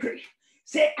 I decree.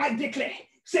 Say, I declare.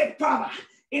 Say, Father,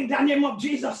 in the name of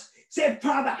Jesus. Say,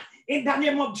 Father, in the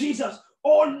name of Jesus.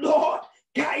 Oh Lord,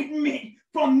 guide me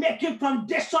from making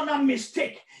foundational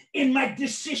mistake in my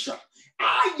decision.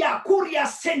 Aya Kuria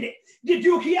Sende. Did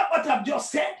you hear what I've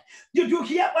just said? Did you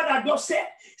hear what I just said?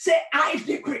 Say, I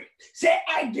decree. Say,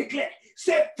 I declare.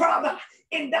 Say, Father,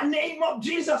 in the name of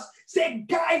Jesus, say,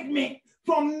 guide me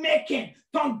from making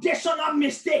foundational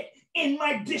mistake in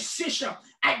my decision.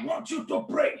 I want you to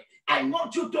pray. I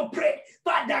want you to pray.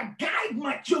 Father, guide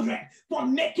my children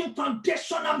from making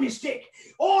foundational mistake.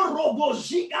 Oh,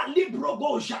 Roboziga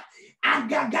Librogoja,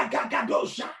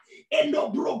 Agagagadosha. If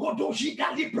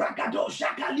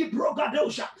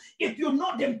you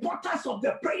know the importance of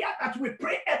the prayer that we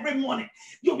pray every morning,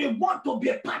 you will want to be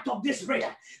a part of this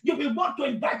prayer. You will want to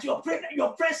invite your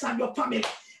friends and your family.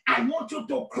 I want you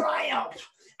to cry out.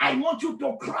 I want you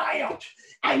to cry out.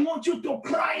 I want you to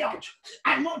cry out.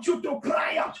 I want you to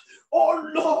cry out.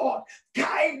 Oh Lord,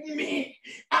 guide me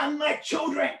and my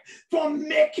children from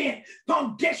making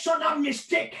foundational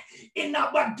mistake in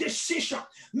our decision.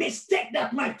 Mistake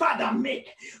that my father make.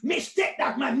 Mistake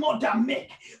that my mother make.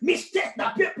 Mistake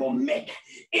that people make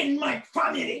in my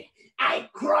family. I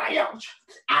cry out.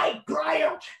 I cry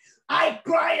out. I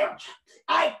cry out.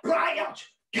 I cry out.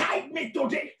 Guide me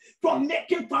today from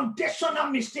making foundational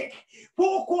mistake.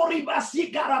 I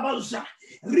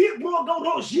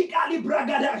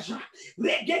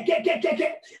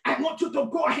want you to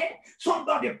go ahead.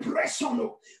 Somebody press on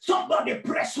you. Somebody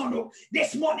press on you.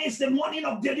 This morning is the morning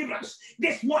of deliverance.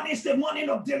 This morning is the morning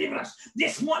of deliverance.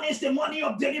 This morning is the morning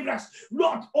of deliverance.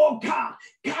 Lord, oh God,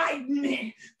 guide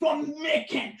me from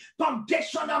making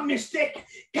foundational mistake.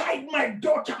 Guide my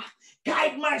daughter.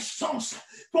 Guide my sons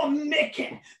from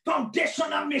making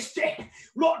foundational mistake.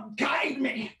 Lord, guide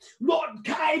me. Lord,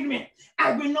 guide me.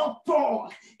 I will not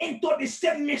fall into the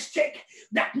same mistake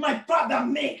that my father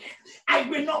made. I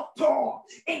will not fall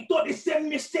into the same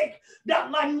mistake that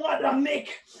my mother made.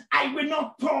 I will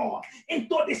not fall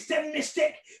into the same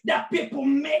mistake that people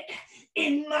make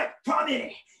in my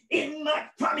family. In my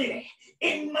family.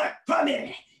 In my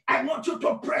family. I want you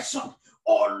to press on.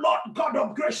 Oh Lord God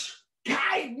of grace.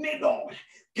 Guide me, Lord.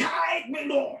 Guide me,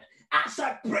 Lord. As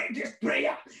I pray this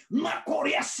prayer,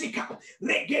 Makoria Sika,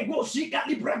 Regego Sika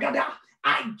Libragada,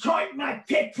 I join my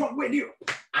faith from with you.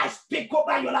 I speak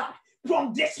over your life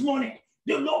from this morning.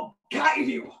 The Lord guide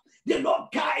you. The Lord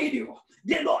guide you.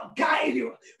 The Lord guide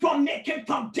you from making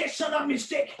foundational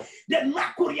mistake. The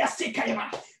Makoria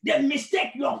Sikayama, the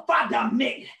mistake your father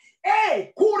made.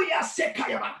 Hey, Kuria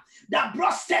Sikayama, that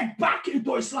brought setback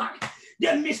into his life.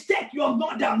 The mistake your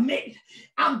mother made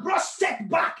and brought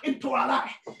setback into her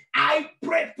life. I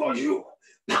pray for you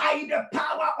by the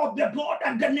power of the blood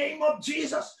and the name of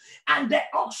Jesus and the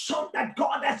unction that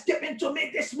God has given to me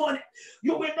this morning.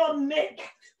 You will not make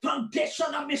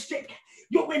foundational mistake.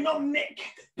 You will not make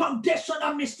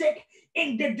foundational mistake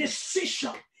in the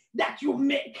decision that you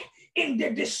make. In the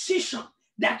decision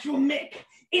that you make.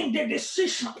 In the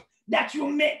decision that you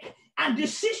make. And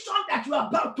decision that you are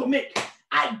about to make.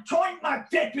 I join my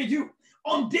faith with you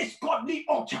on this godly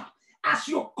altar as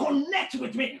you connect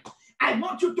with me. I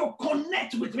want you to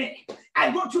connect with me. I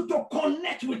want you to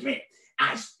connect with me.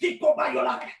 I speak over your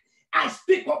life. I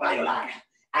speak over your life.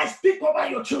 I speak over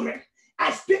your children.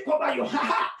 I speak over your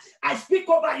I speak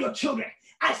over your children.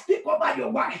 I speak over your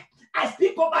wife. I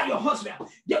speak over your husband.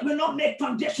 They will not make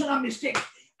foundational mistakes.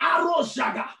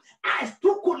 Arozaga. I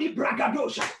stukuli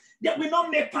bragadosha. They will not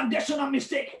make foundational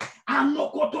mistake. I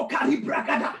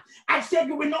said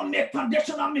you will not make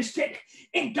foundational mistake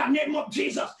in the name of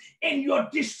Jesus. In your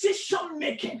decision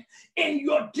making, in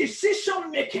your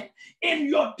decision making, in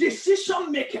your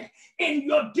decision making, in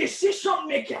your decision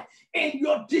making, in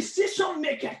your decision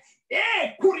making.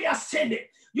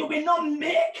 You will not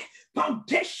make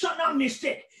foundational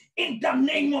mistake in the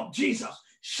name of Jesus.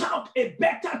 Shout a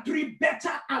better, three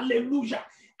better, hallelujah.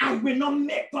 I will not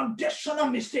make foundational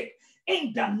mistake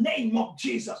in the name of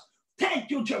Jesus.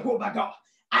 Thank you, Jehovah God.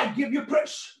 I give you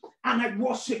praise and I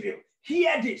worship you.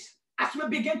 Hear this. As we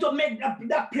begin to make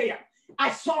that prayer,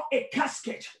 I saw a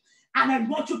casket and I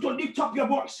want you to lift up your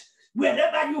voice.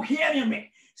 Wherever you hear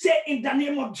me, say in the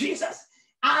name of Jesus,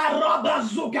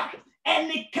 Arabazuga,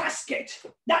 any casket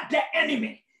that the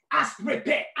enemy has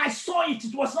prepared. I saw it.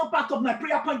 It was not part of my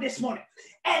prayer point this morning.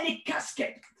 Any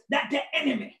casket that the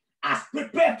enemy has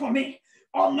prepared for me,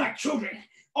 all my children,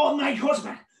 all my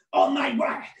husband, all my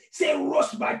wife, say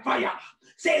roast by fire.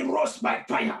 Say roast by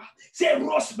fire. Say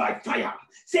roast by fire.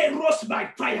 Say roast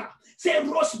by fire. Say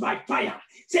roast by fire.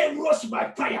 Say roast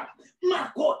by fire.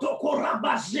 Makoto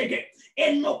koraba zege.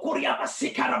 Eno koriaba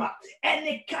sikaraba.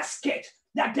 Any casket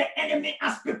that the enemy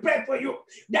has prepared for you,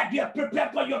 that they are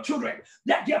prepared for your children,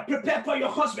 that they are prepared for your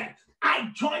husband. I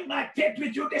join my faith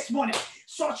with you this morning.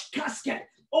 Such casket,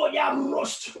 oh yeah,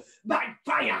 roast by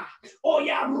fire. Oh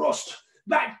yeah, roast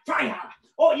by fire.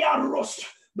 Oh yeah, roast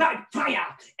by fire.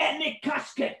 Any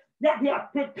casket that they are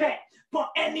prepared for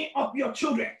any of your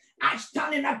children, I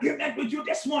stand in agreement with you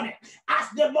this morning. As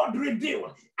the Lord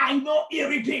revealed, I know He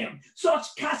redeemed.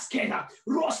 Such casket,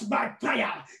 roast by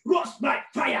fire, roast by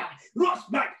fire,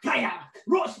 roast by fire,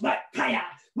 roast by fire,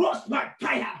 roast by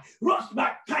fire, roast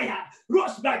by fire,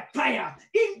 roast by fire.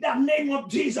 In the name of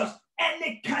Jesus,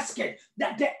 any casket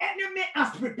that the enemy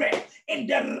has prepared in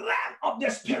the realm of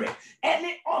the spirit,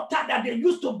 any altar that they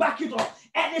used to back it up,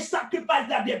 any sacrifice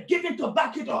that they've given to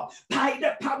back it up, by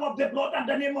the power of the blood and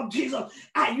the name of Jesus,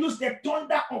 I use the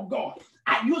thunder of God.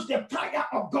 I use the fire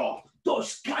of God to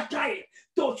scatter it,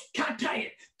 to scatter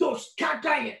it, to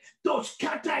scatter it, to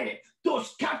scatter it, to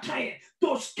scatter it,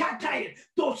 to scatter it,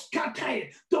 to scatter it,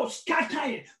 to scatter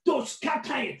it, to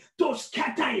scatter it, to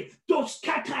scatter it, to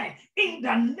scatter it, in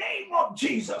the name of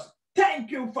Jesus.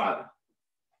 Thank you, Father.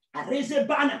 I raise a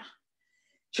banner.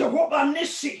 Jehovah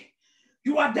Nissi,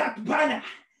 you are that banner.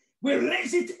 We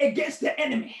raise it against the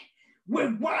enemy.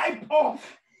 We wipe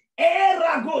off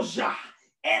Eragoza,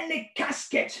 any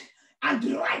casket and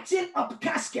writing up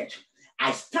casket.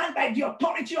 I stand by the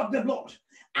authority of the Lord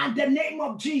and the name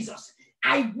of Jesus.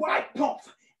 I wipe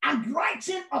off and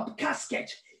writing up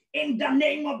casket in the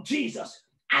name of Jesus.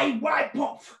 I wipe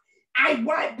off. I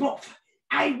wipe off.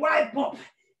 I wipe off.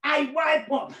 I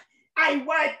wipe off. I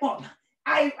wipe off.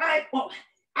 I wipe off.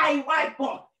 I wipe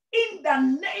off. In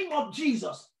the name of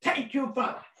Jesus. Thank you,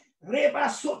 Father. Reba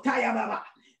sotaya baba.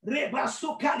 Reba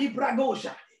sokali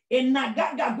bragosha.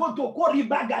 Enagaga goto kori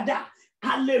bagada.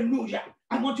 Hallelujah.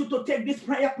 I want you to take this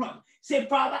prayer point. Say,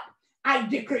 Father, I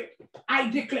decree, I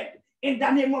declare in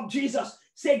the name of Jesus.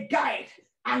 Say, guide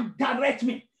and direct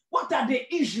me. What are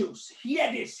the issues?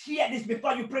 Hear this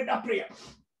before you pray that prayer.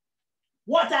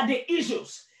 What are the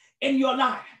issues in your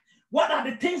life? What are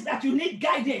the things that you need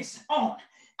guidance on?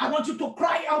 I want you to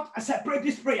cry out as I pray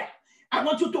this prayer. I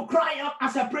want you to cry out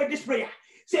as I pray this prayer.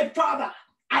 Say, Father,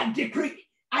 I decree,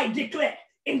 I declare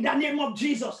in the name of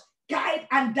Jesus, guide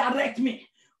and direct me.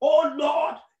 Oh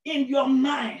Lord, in your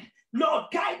mind, Lord,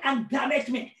 guide and direct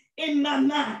me in my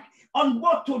mind on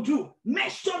what to do.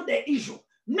 Mention the issue.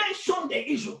 Mention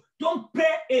the issue. Don't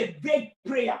pray a vague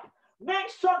prayer.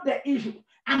 Mention the issue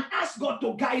and ask God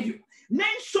to guide you.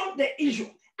 Mention the issue.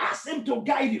 Ask Him to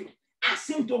guide you. Ask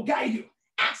Him to guide you.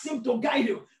 Ask Him to guide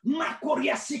you.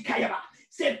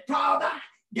 Say, Father,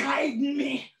 guide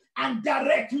me and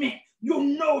direct me. You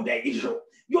know the issue.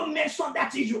 You mention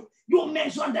that issue. You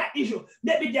mention that issue.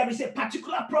 Maybe there is a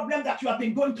particular problem that you have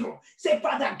been going through. Say,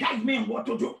 Father, guide me on what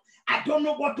to do. I don't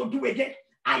know what to do again.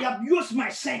 I have used my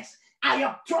sense. I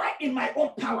have tried in my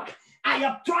own power. I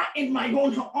have tried in my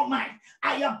own mind.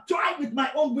 I have tried with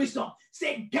my own wisdom.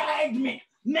 Say, guide me.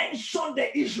 Mention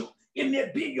the issue. It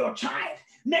may be your child.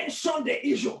 Mention the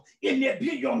issue. It may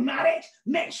be your marriage.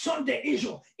 Mention the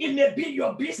issue. It may be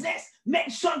your business.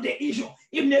 Mention the issue.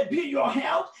 It may be your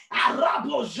health.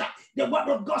 The word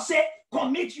of God said,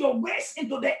 commit your ways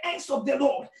into the hands of the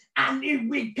Lord, and He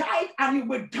will guide and He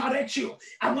will direct you.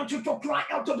 I want you to cry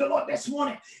out to the Lord this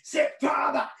morning. Say,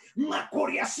 Father,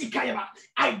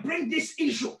 I bring this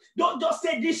issue. Don't just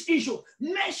say this issue.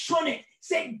 Mention it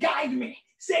Say, guide me.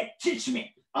 Say, teach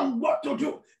me on what to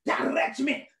do. Direct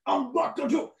me on what to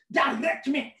do. Direct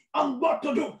me on what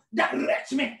to do.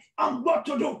 Direct me on what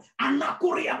to do. And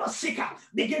Nakuria Masika,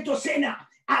 begin to say now,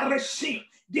 I receive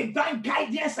divine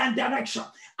guidance and direction.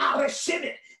 I receive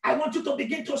it. I want you to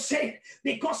begin to say it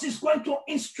because it's going to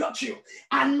instruct you.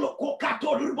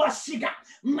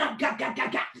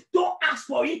 Don't ask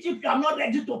for it if you are not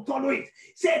ready to follow it.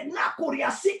 Say,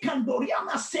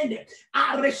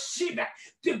 I receive it.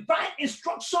 Divine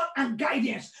instruction and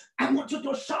guidance. I want you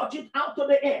to shout it out to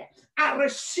the air. I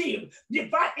receive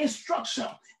divine instruction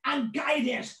and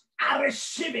guidance. I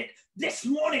receive it this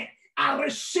morning. I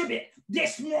receive it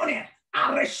this morning.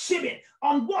 I receive it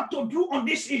on what to do on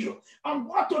this issue, on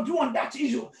what to do on that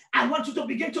issue. I want you to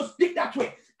begin to speak that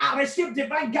way. I receive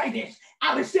divine guidance.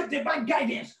 I receive divine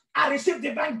guidance. I receive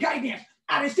divine guidance.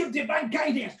 I receive divine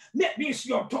guidance. Maybe it's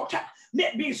your daughter.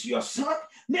 Maybe it's your son.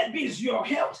 Maybe it's your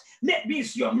health. Maybe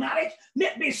it's your marriage.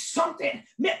 Maybe it's something.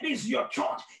 Maybe it's your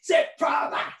church. Say,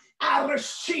 Father, I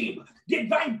receive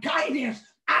divine guidance.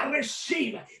 I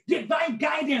receive divine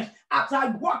guidance as I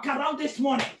walk around this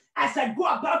morning. As I go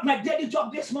about my daily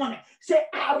job this morning, say,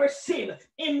 I receive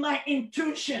in my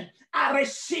intuition, I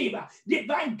receive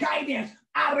divine guidance,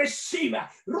 I receive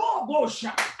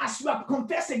Robosha. As you have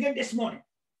confessed again this morning,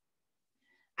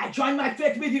 I join my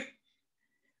faith with you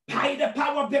by the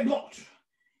power of the blood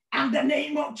and the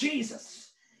name of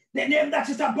Jesus, the name that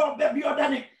is above every other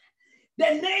name,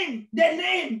 the name,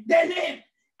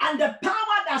 and the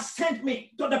power that sent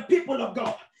me to the people of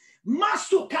God.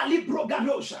 Masu Kalibro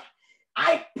Gadosha.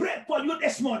 I pray for you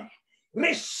this morning.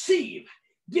 Receive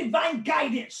divine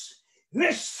guidance.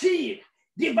 Receive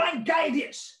divine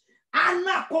guidance.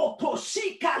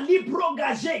 Anakotosika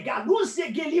librogaze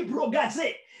galuzege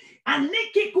librogaze.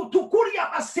 Aniki kutukuria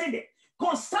basende.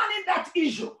 Concerning that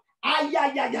issue.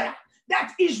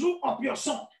 That issue of your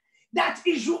son. That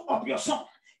issue of your son.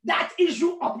 That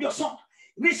issue of your son.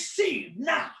 Receive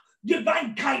now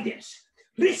divine guidance.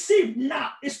 Receive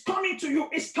now. It's coming to you.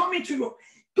 It's coming to you.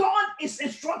 God is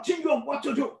instructing you on what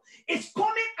to do. It's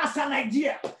coming as an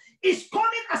idea. It's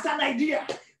coming as an idea,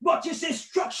 but it's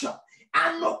instruction.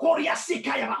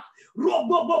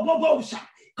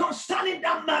 Concerning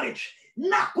that marriage, the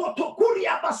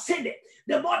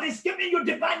Lord is giving you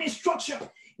divine instruction.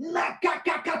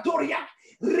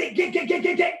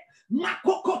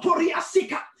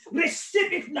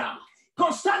 Receive it now.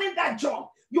 Concerning that job,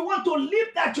 you want to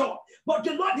leave that job, but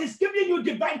the Lord is giving you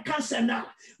divine counsel now.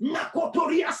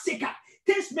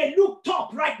 Things may look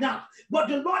tough right now, but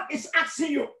the Lord is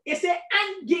asking you. He said,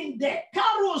 hanging there.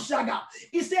 Karosaga.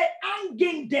 He said,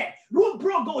 hanging there.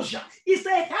 Rubrogoja. He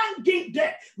said, hanging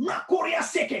there. Makoria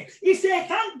Seke. He said,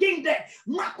 hanging there.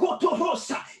 Makoto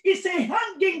Rosa. He said,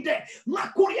 hanging there.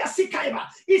 Makoria Sikaiba.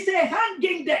 He said,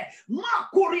 hanging there.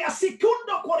 Makoria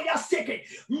Sikundo Koria Seke.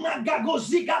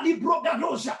 Magagoziga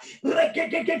Librogadoja.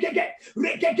 Regegegege.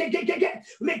 Regegegege.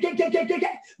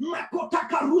 Regegegege.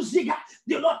 Makotaka Ruziga.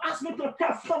 The Lord asked me to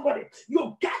tell somebody,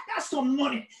 you gathered some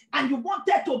money and you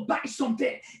wanted to buy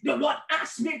something. The Lord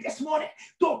asked me this morning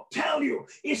to tell you,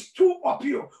 it's two of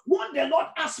you. One, the Lord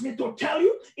asked me to tell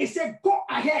you, he said, go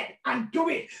ahead and do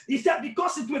it. He said,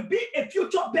 because it will be a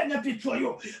future benefit for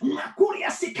you.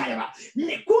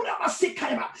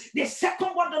 The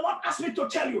second one, the Lord asked me to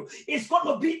tell you, it's going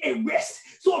to be a waste.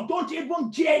 So don't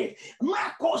even dare it.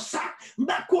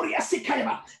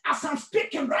 As I'm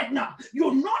speaking right now,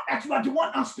 you know that you are the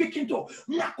one I'm speaking to.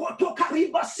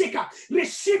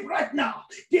 Receive right now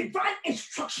divine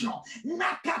instruction.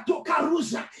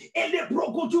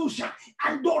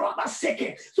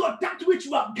 So that which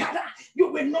you have gathered,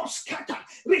 you will not scatter.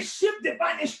 Receive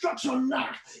divine instruction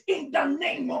now in the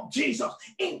name of Jesus.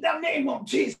 In the name of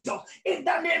Jesus. In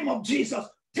the name of Jesus.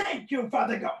 Thank you,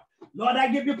 Father God. Lord, I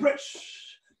give you praise.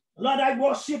 Lord, I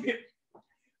worship you.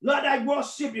 Lord, I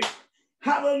worship you.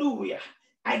 Hallelujah.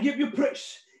 I give you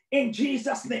praise in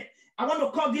Jesus' name. I want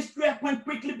to call this prayer point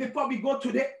quickly before we go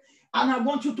today. And I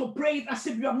want you to pray it as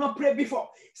if you have not prayed before.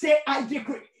 Say, I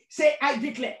decree. Say, I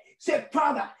declare. Say,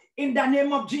 Father, in the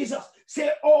name of Jesus.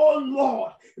 Say, oh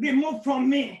Lord, remove from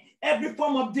me every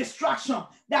form of distraction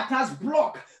that has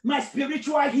blocked my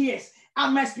spiritual ears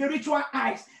and my spiritual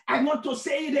eyes. I want to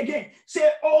say it again. Say,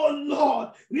 oh Lord,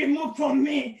 remove from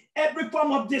me every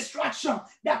form of distraction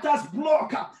that has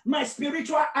blocked my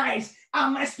spiritual eyes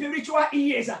and my spiritual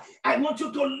ears. I want you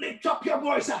to lift up your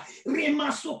voice.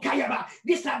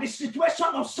 These are the situation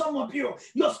of some of you.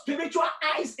 Your spiritual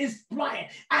eyes is blind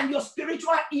and your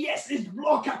spiritual ears is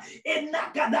blocked.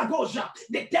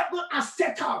 The devil has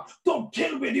set out to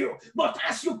deal with you. But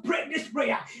as you pray this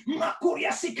prayer, the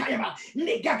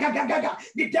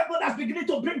devil has begun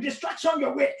to bring distraction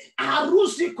your way.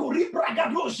 Arusi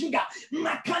koribragadojiga.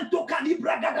 Makanto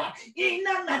kalibragada.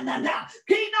 Ina na na na.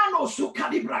 Kina no su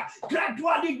kalibra.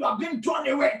 Gradually you are being drawn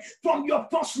away from your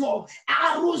first love.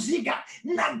 Aruziga.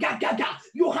 Nagagaga.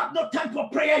 You have no time for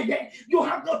prayer again. You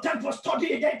have no time for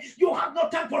study again. You have no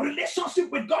time for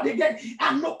relationship with God again.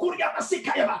 And no kuria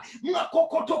basikayaba.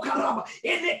 Makokoto karaba.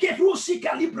 Eleke rusi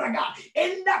kalibraga.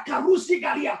 Enda karusi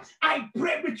galia. I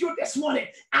pray with you this morning.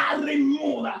 I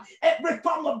remove every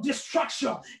form of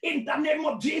distraction in the name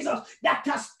of Jesus that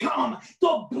has come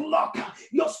to block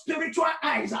your spiritual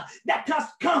eyes, that has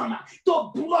come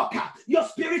to block your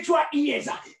spiritual ears.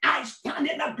 I stand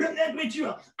in agreement with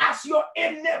you as your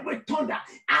enemy with thunder.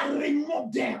 I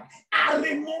remove them. I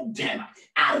remove them.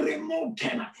 I remove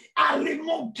them. I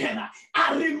remove them.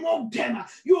 I remove them.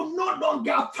 You no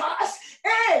longer fast.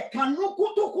 Eh,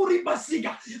 kanukuto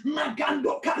kuribasiga.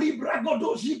 Magando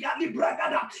kalibragodo ziga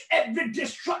libragada. Every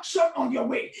distraction on your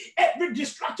way, every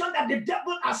distraction that the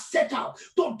devil has set out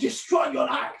to destroy your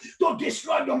life, to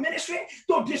destroy your ministry,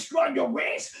 to destroy your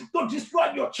ways, to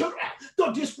destroy your children,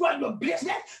 to destroy your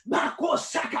business.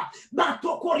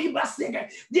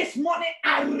 This morning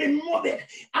I remove it.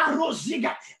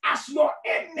 Aroziga, as your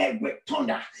enemy with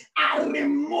thunder. I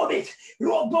remove it.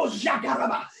 Robo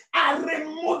Jagaraba. I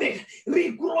remove it.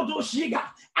 Rigrodo Shiga.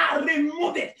 I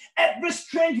remove it. Every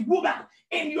strange woman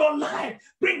in your life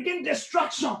bringing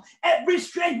destruction. Every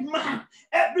strange man,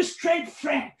 every strange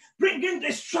friend bringing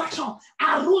destruction.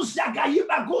 Aruza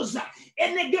Gayiba Goza.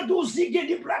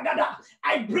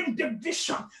 I bring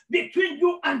division between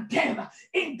you and them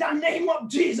in the name of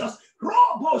Jesus.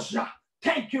 Roboja.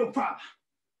 Thank you, Father.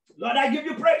 Lord, I give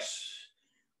you praise.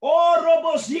 Oh,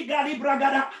 Roboziga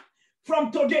Libragada.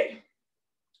 From today,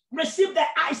 receive the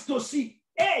eyes to see.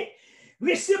 Hey,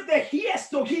 receive the ears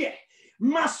to hear.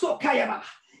 Masokayaba.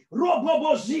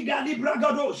 Roboziga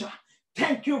Libragadoja.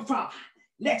 Thank you, Father.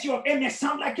 Let your amen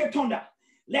sound like a thunder.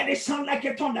 Let it sound like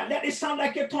a thunder. Let it sound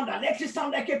like a thunder. Let it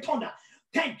sound like a thunder.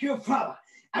 Thank you, Father.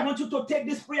 I want you to take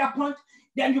this prayer point.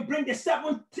 Then you bring the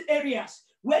 7 areas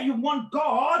where you want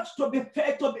God to be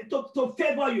fair, to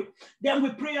favor you. Then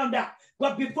we pray on that.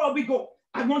 But before we go,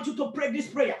 I want you to pray this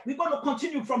prayer. We're going to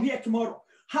continue from here tomorrow.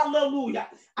 Hallelujah.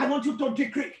 I want you to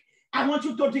decree. I want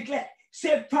you to declare.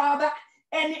 Say, Father,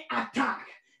 any attack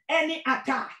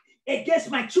against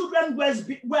my children's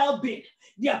well-being,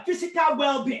 their physical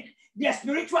well-being, their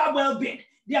spiritual well-being,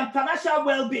 their financial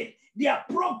well-being, their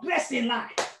progress in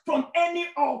life, from any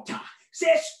altar,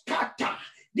 say, scatter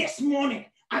this morning.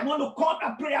 I want to call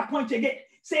a prayer point again.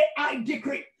 Say, I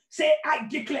decree. Say, I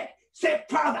declare. Say,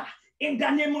 Father, in the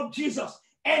name of Jesus,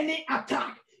 any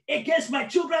attack against my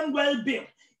children's well-being,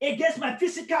 against my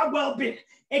physical well-being,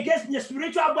 against the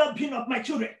spiritual well-being of my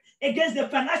children, against the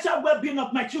financial well-being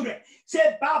of my children.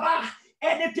 Say, Baba,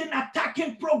 anything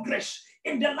attacking progress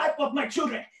in the life of my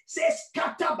children, say,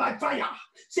 scatter by fire.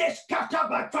 Say, scatter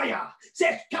by fire.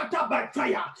 Say, scatter by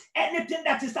fire. Anything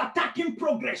that is attacking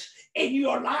progress in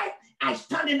your life, I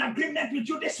stand in agreement with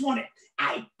you this morning.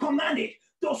 I command it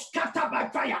to scatter by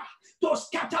fire. To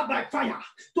scatter by fire.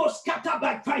 To scatter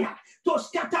by fire. To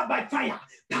scatter by fire.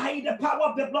 By the power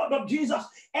of the blood of Jesus,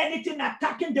 anything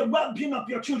attacking the well-being of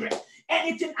your children,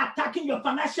 anything attacking your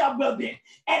financial well-being,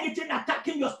 anything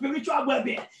attacking your spiritual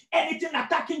well-being, anything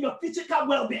attacking your physical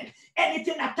well-being,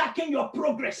 anything attacking your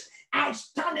progress, I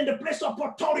stand in the place of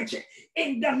authority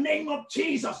in the name of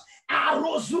Jesus. I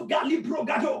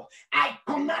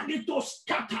command it to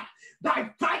scatter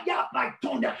by fire, by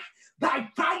thunder, by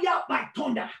fire, by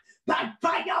thunder. By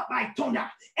fire, by thunder,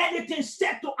 anything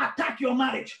set to attack your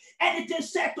marriage, anything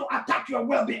set to attack your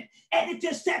well-being,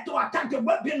 anything set to attack the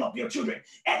well-being of your children,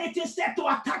 anything set to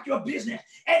attack your business,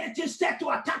 anything set to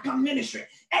attack your ministry,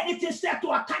 anything set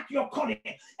to attack your calling,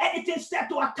 anything set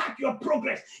to attack your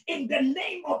progress, in the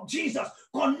name of Jesus,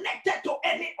 connected to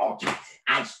any altar,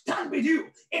 I stand with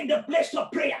you in the place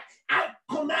of prayer. I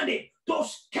command it to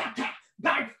scatter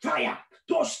by fire,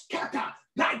 to scatter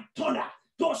by thunder,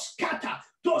 to scatter,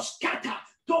 to scatter,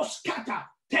 to scatter.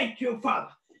 Thank you, Father.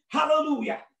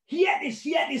 Hallelujah. Hear this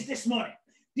this morning.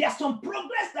 There's some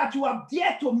progress that you have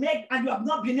dared to make and you have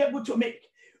not been able to make.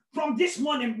 From this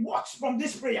morning, watch from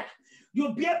this prayer.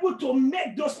 You'll be able to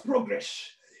make those progress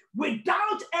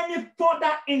without any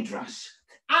further interest.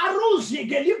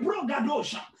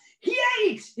 Hear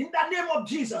it in the name of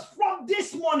Jesus. From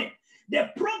this morning,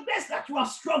 the progress that you have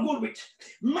struggled with.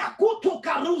 Makuto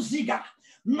karuziga.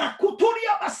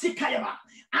 Makuturia basikayaba.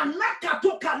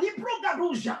 Anakatoka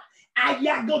librogadoja.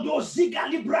 Ayagodoziga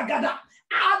libragada.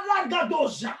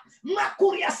 Aragadoja.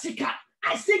 Makuria sika.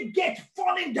 I see gate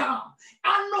falling down.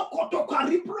 Anokotoka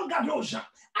librogadoja.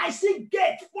 I see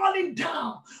gates falling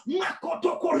down.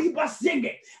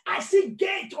 I see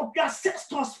gates of your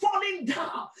ancestors falling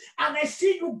down. And I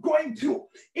see you going through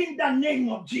in the name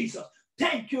of Jesus.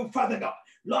 Thank you, Father God.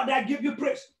 Lord, I give you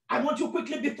praise. I want you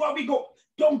quickly before we go.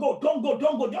 Don't go.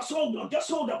 Just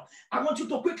hold on. I want you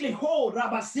to quickly hold.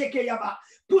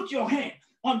 Put your hand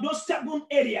on those 7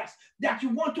 areas that you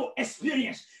want to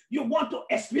experience. You want to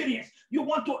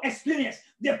experience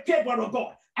the favor of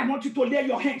God. I want you to lay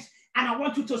your hands and I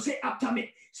want you to say after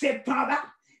me. Say, Father,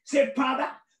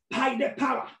 by the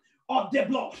power of the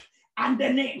blood and the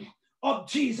name of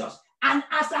Jesus, and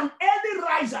as an early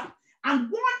riser and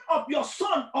one of your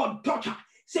son or daughter,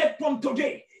 say from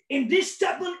today, in these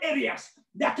 7 areas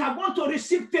that I want to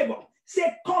receive favor,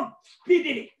 say come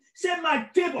speedily. Say my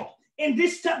favor in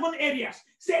these 7 areas.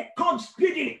 Say come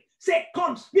speedily. Say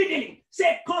come speedily.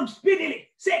 Say come speedily.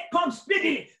 Say come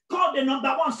speedily. Call the number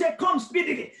 1. Say come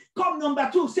speedily. Call number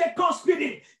 2. Say come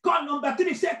speedily. Call number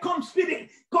 3. Say come speedily.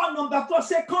 Call number 4.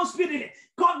 Say come speedily.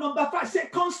 Call number 5. Say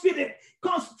come speedily.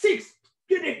 Call 6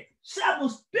 speedily. 7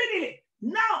 speedily.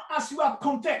 Now, as you have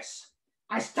confessed,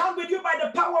 I stand with you by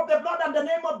the power of the blood and the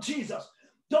name of Jesus.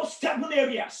 Those 7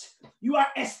 areas you are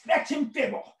expecting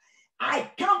favor,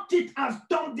 I count it as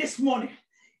done this morning.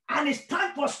 And it's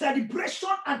time for celebration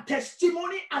and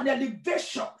testimony and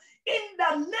elevation in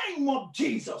the name of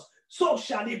Jesus. So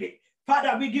shall it be.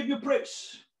 Father, we give you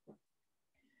praise.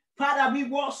 Father, we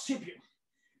worship you.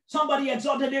 Somebody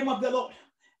exalt the name of the Lord.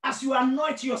 As you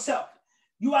anoint yourself,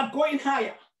 you are going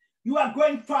higher. You are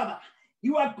going further.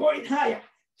 You are going higher.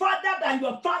 Father than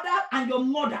your father and your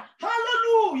mother.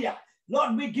 Hallelujah.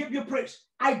 Lord, we give you praise.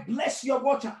 I bless your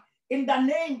water in the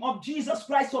name of Jesus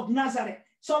Christ of Nazareth.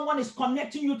 Someone is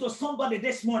connecting you to somebody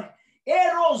this morning.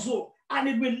 Erozo, and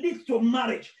it will lead to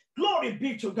marriage. Glory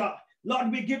be to God.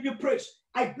 Lord, we give you praise.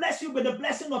 I bless you with the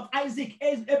blessing of Isaac,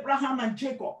 Abraham, and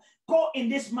Jacob. Go in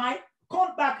this mind,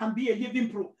 come back and be a living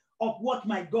proof of what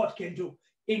my God can do.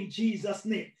 In Jesus'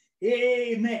 name.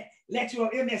 Amen. Let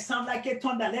your amen sound like a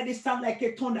thunder. Let it sound like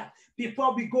a thunder.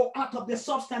 Before we go out of the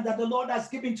substance that the Lord has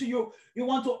given to you, you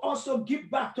want to also give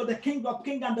back to the King of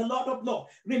Kings and the Lord of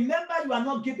Lords. Remember, you are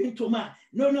not giving to man.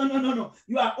 No.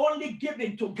 You are only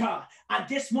giving to God. And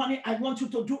this morning, I want you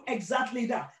to do exactly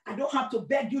that. I don't have to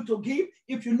beg you to give.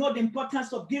 If you know the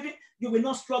importance of giving, you will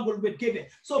not struggle with giving.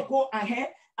 So go ahead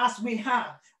as we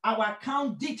have our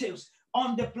account details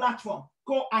on the platform.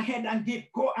 Go ahead and give.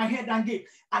 Go ahead and give.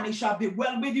 And it shall be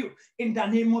well with you in the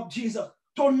name of Jesus.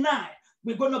 Tonight,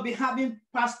 we're going to be having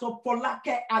Pastor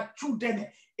Folake Achudeme,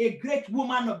 a great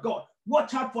woman of God.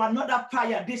 Watch out for another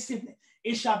fire this evening.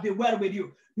 It shall be well with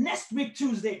you. Next week,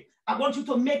 Tuesday, I want you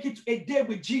to make it a day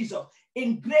with Jesus.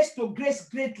 In grace to grace,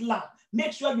 great love.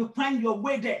 Make sure you find your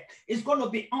way there. It's going to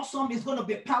be awesome. It's going to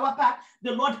be power-packed.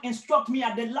 The Lord instruct me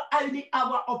at the early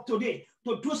hour of today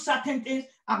to do certain things,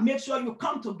 and make sure you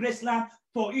come to Graceland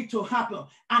for it to happen.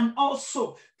 And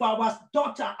also for our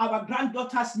daughter, our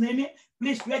granddaughter's naming,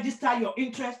 please register your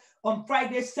interest on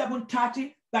Friday,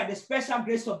 7:30 by the special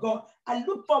grace of God. I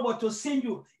look forward to seeing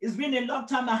you. It's been a long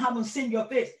time I haven't seen your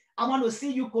face. I want to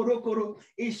see you, Koro.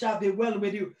 It shall be well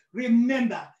with you.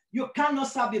 Remember, you cannot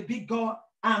serve a big God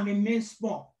and remain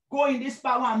small. Go in this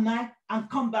power and might and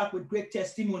come back with great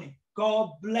testimony.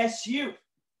 God bless you.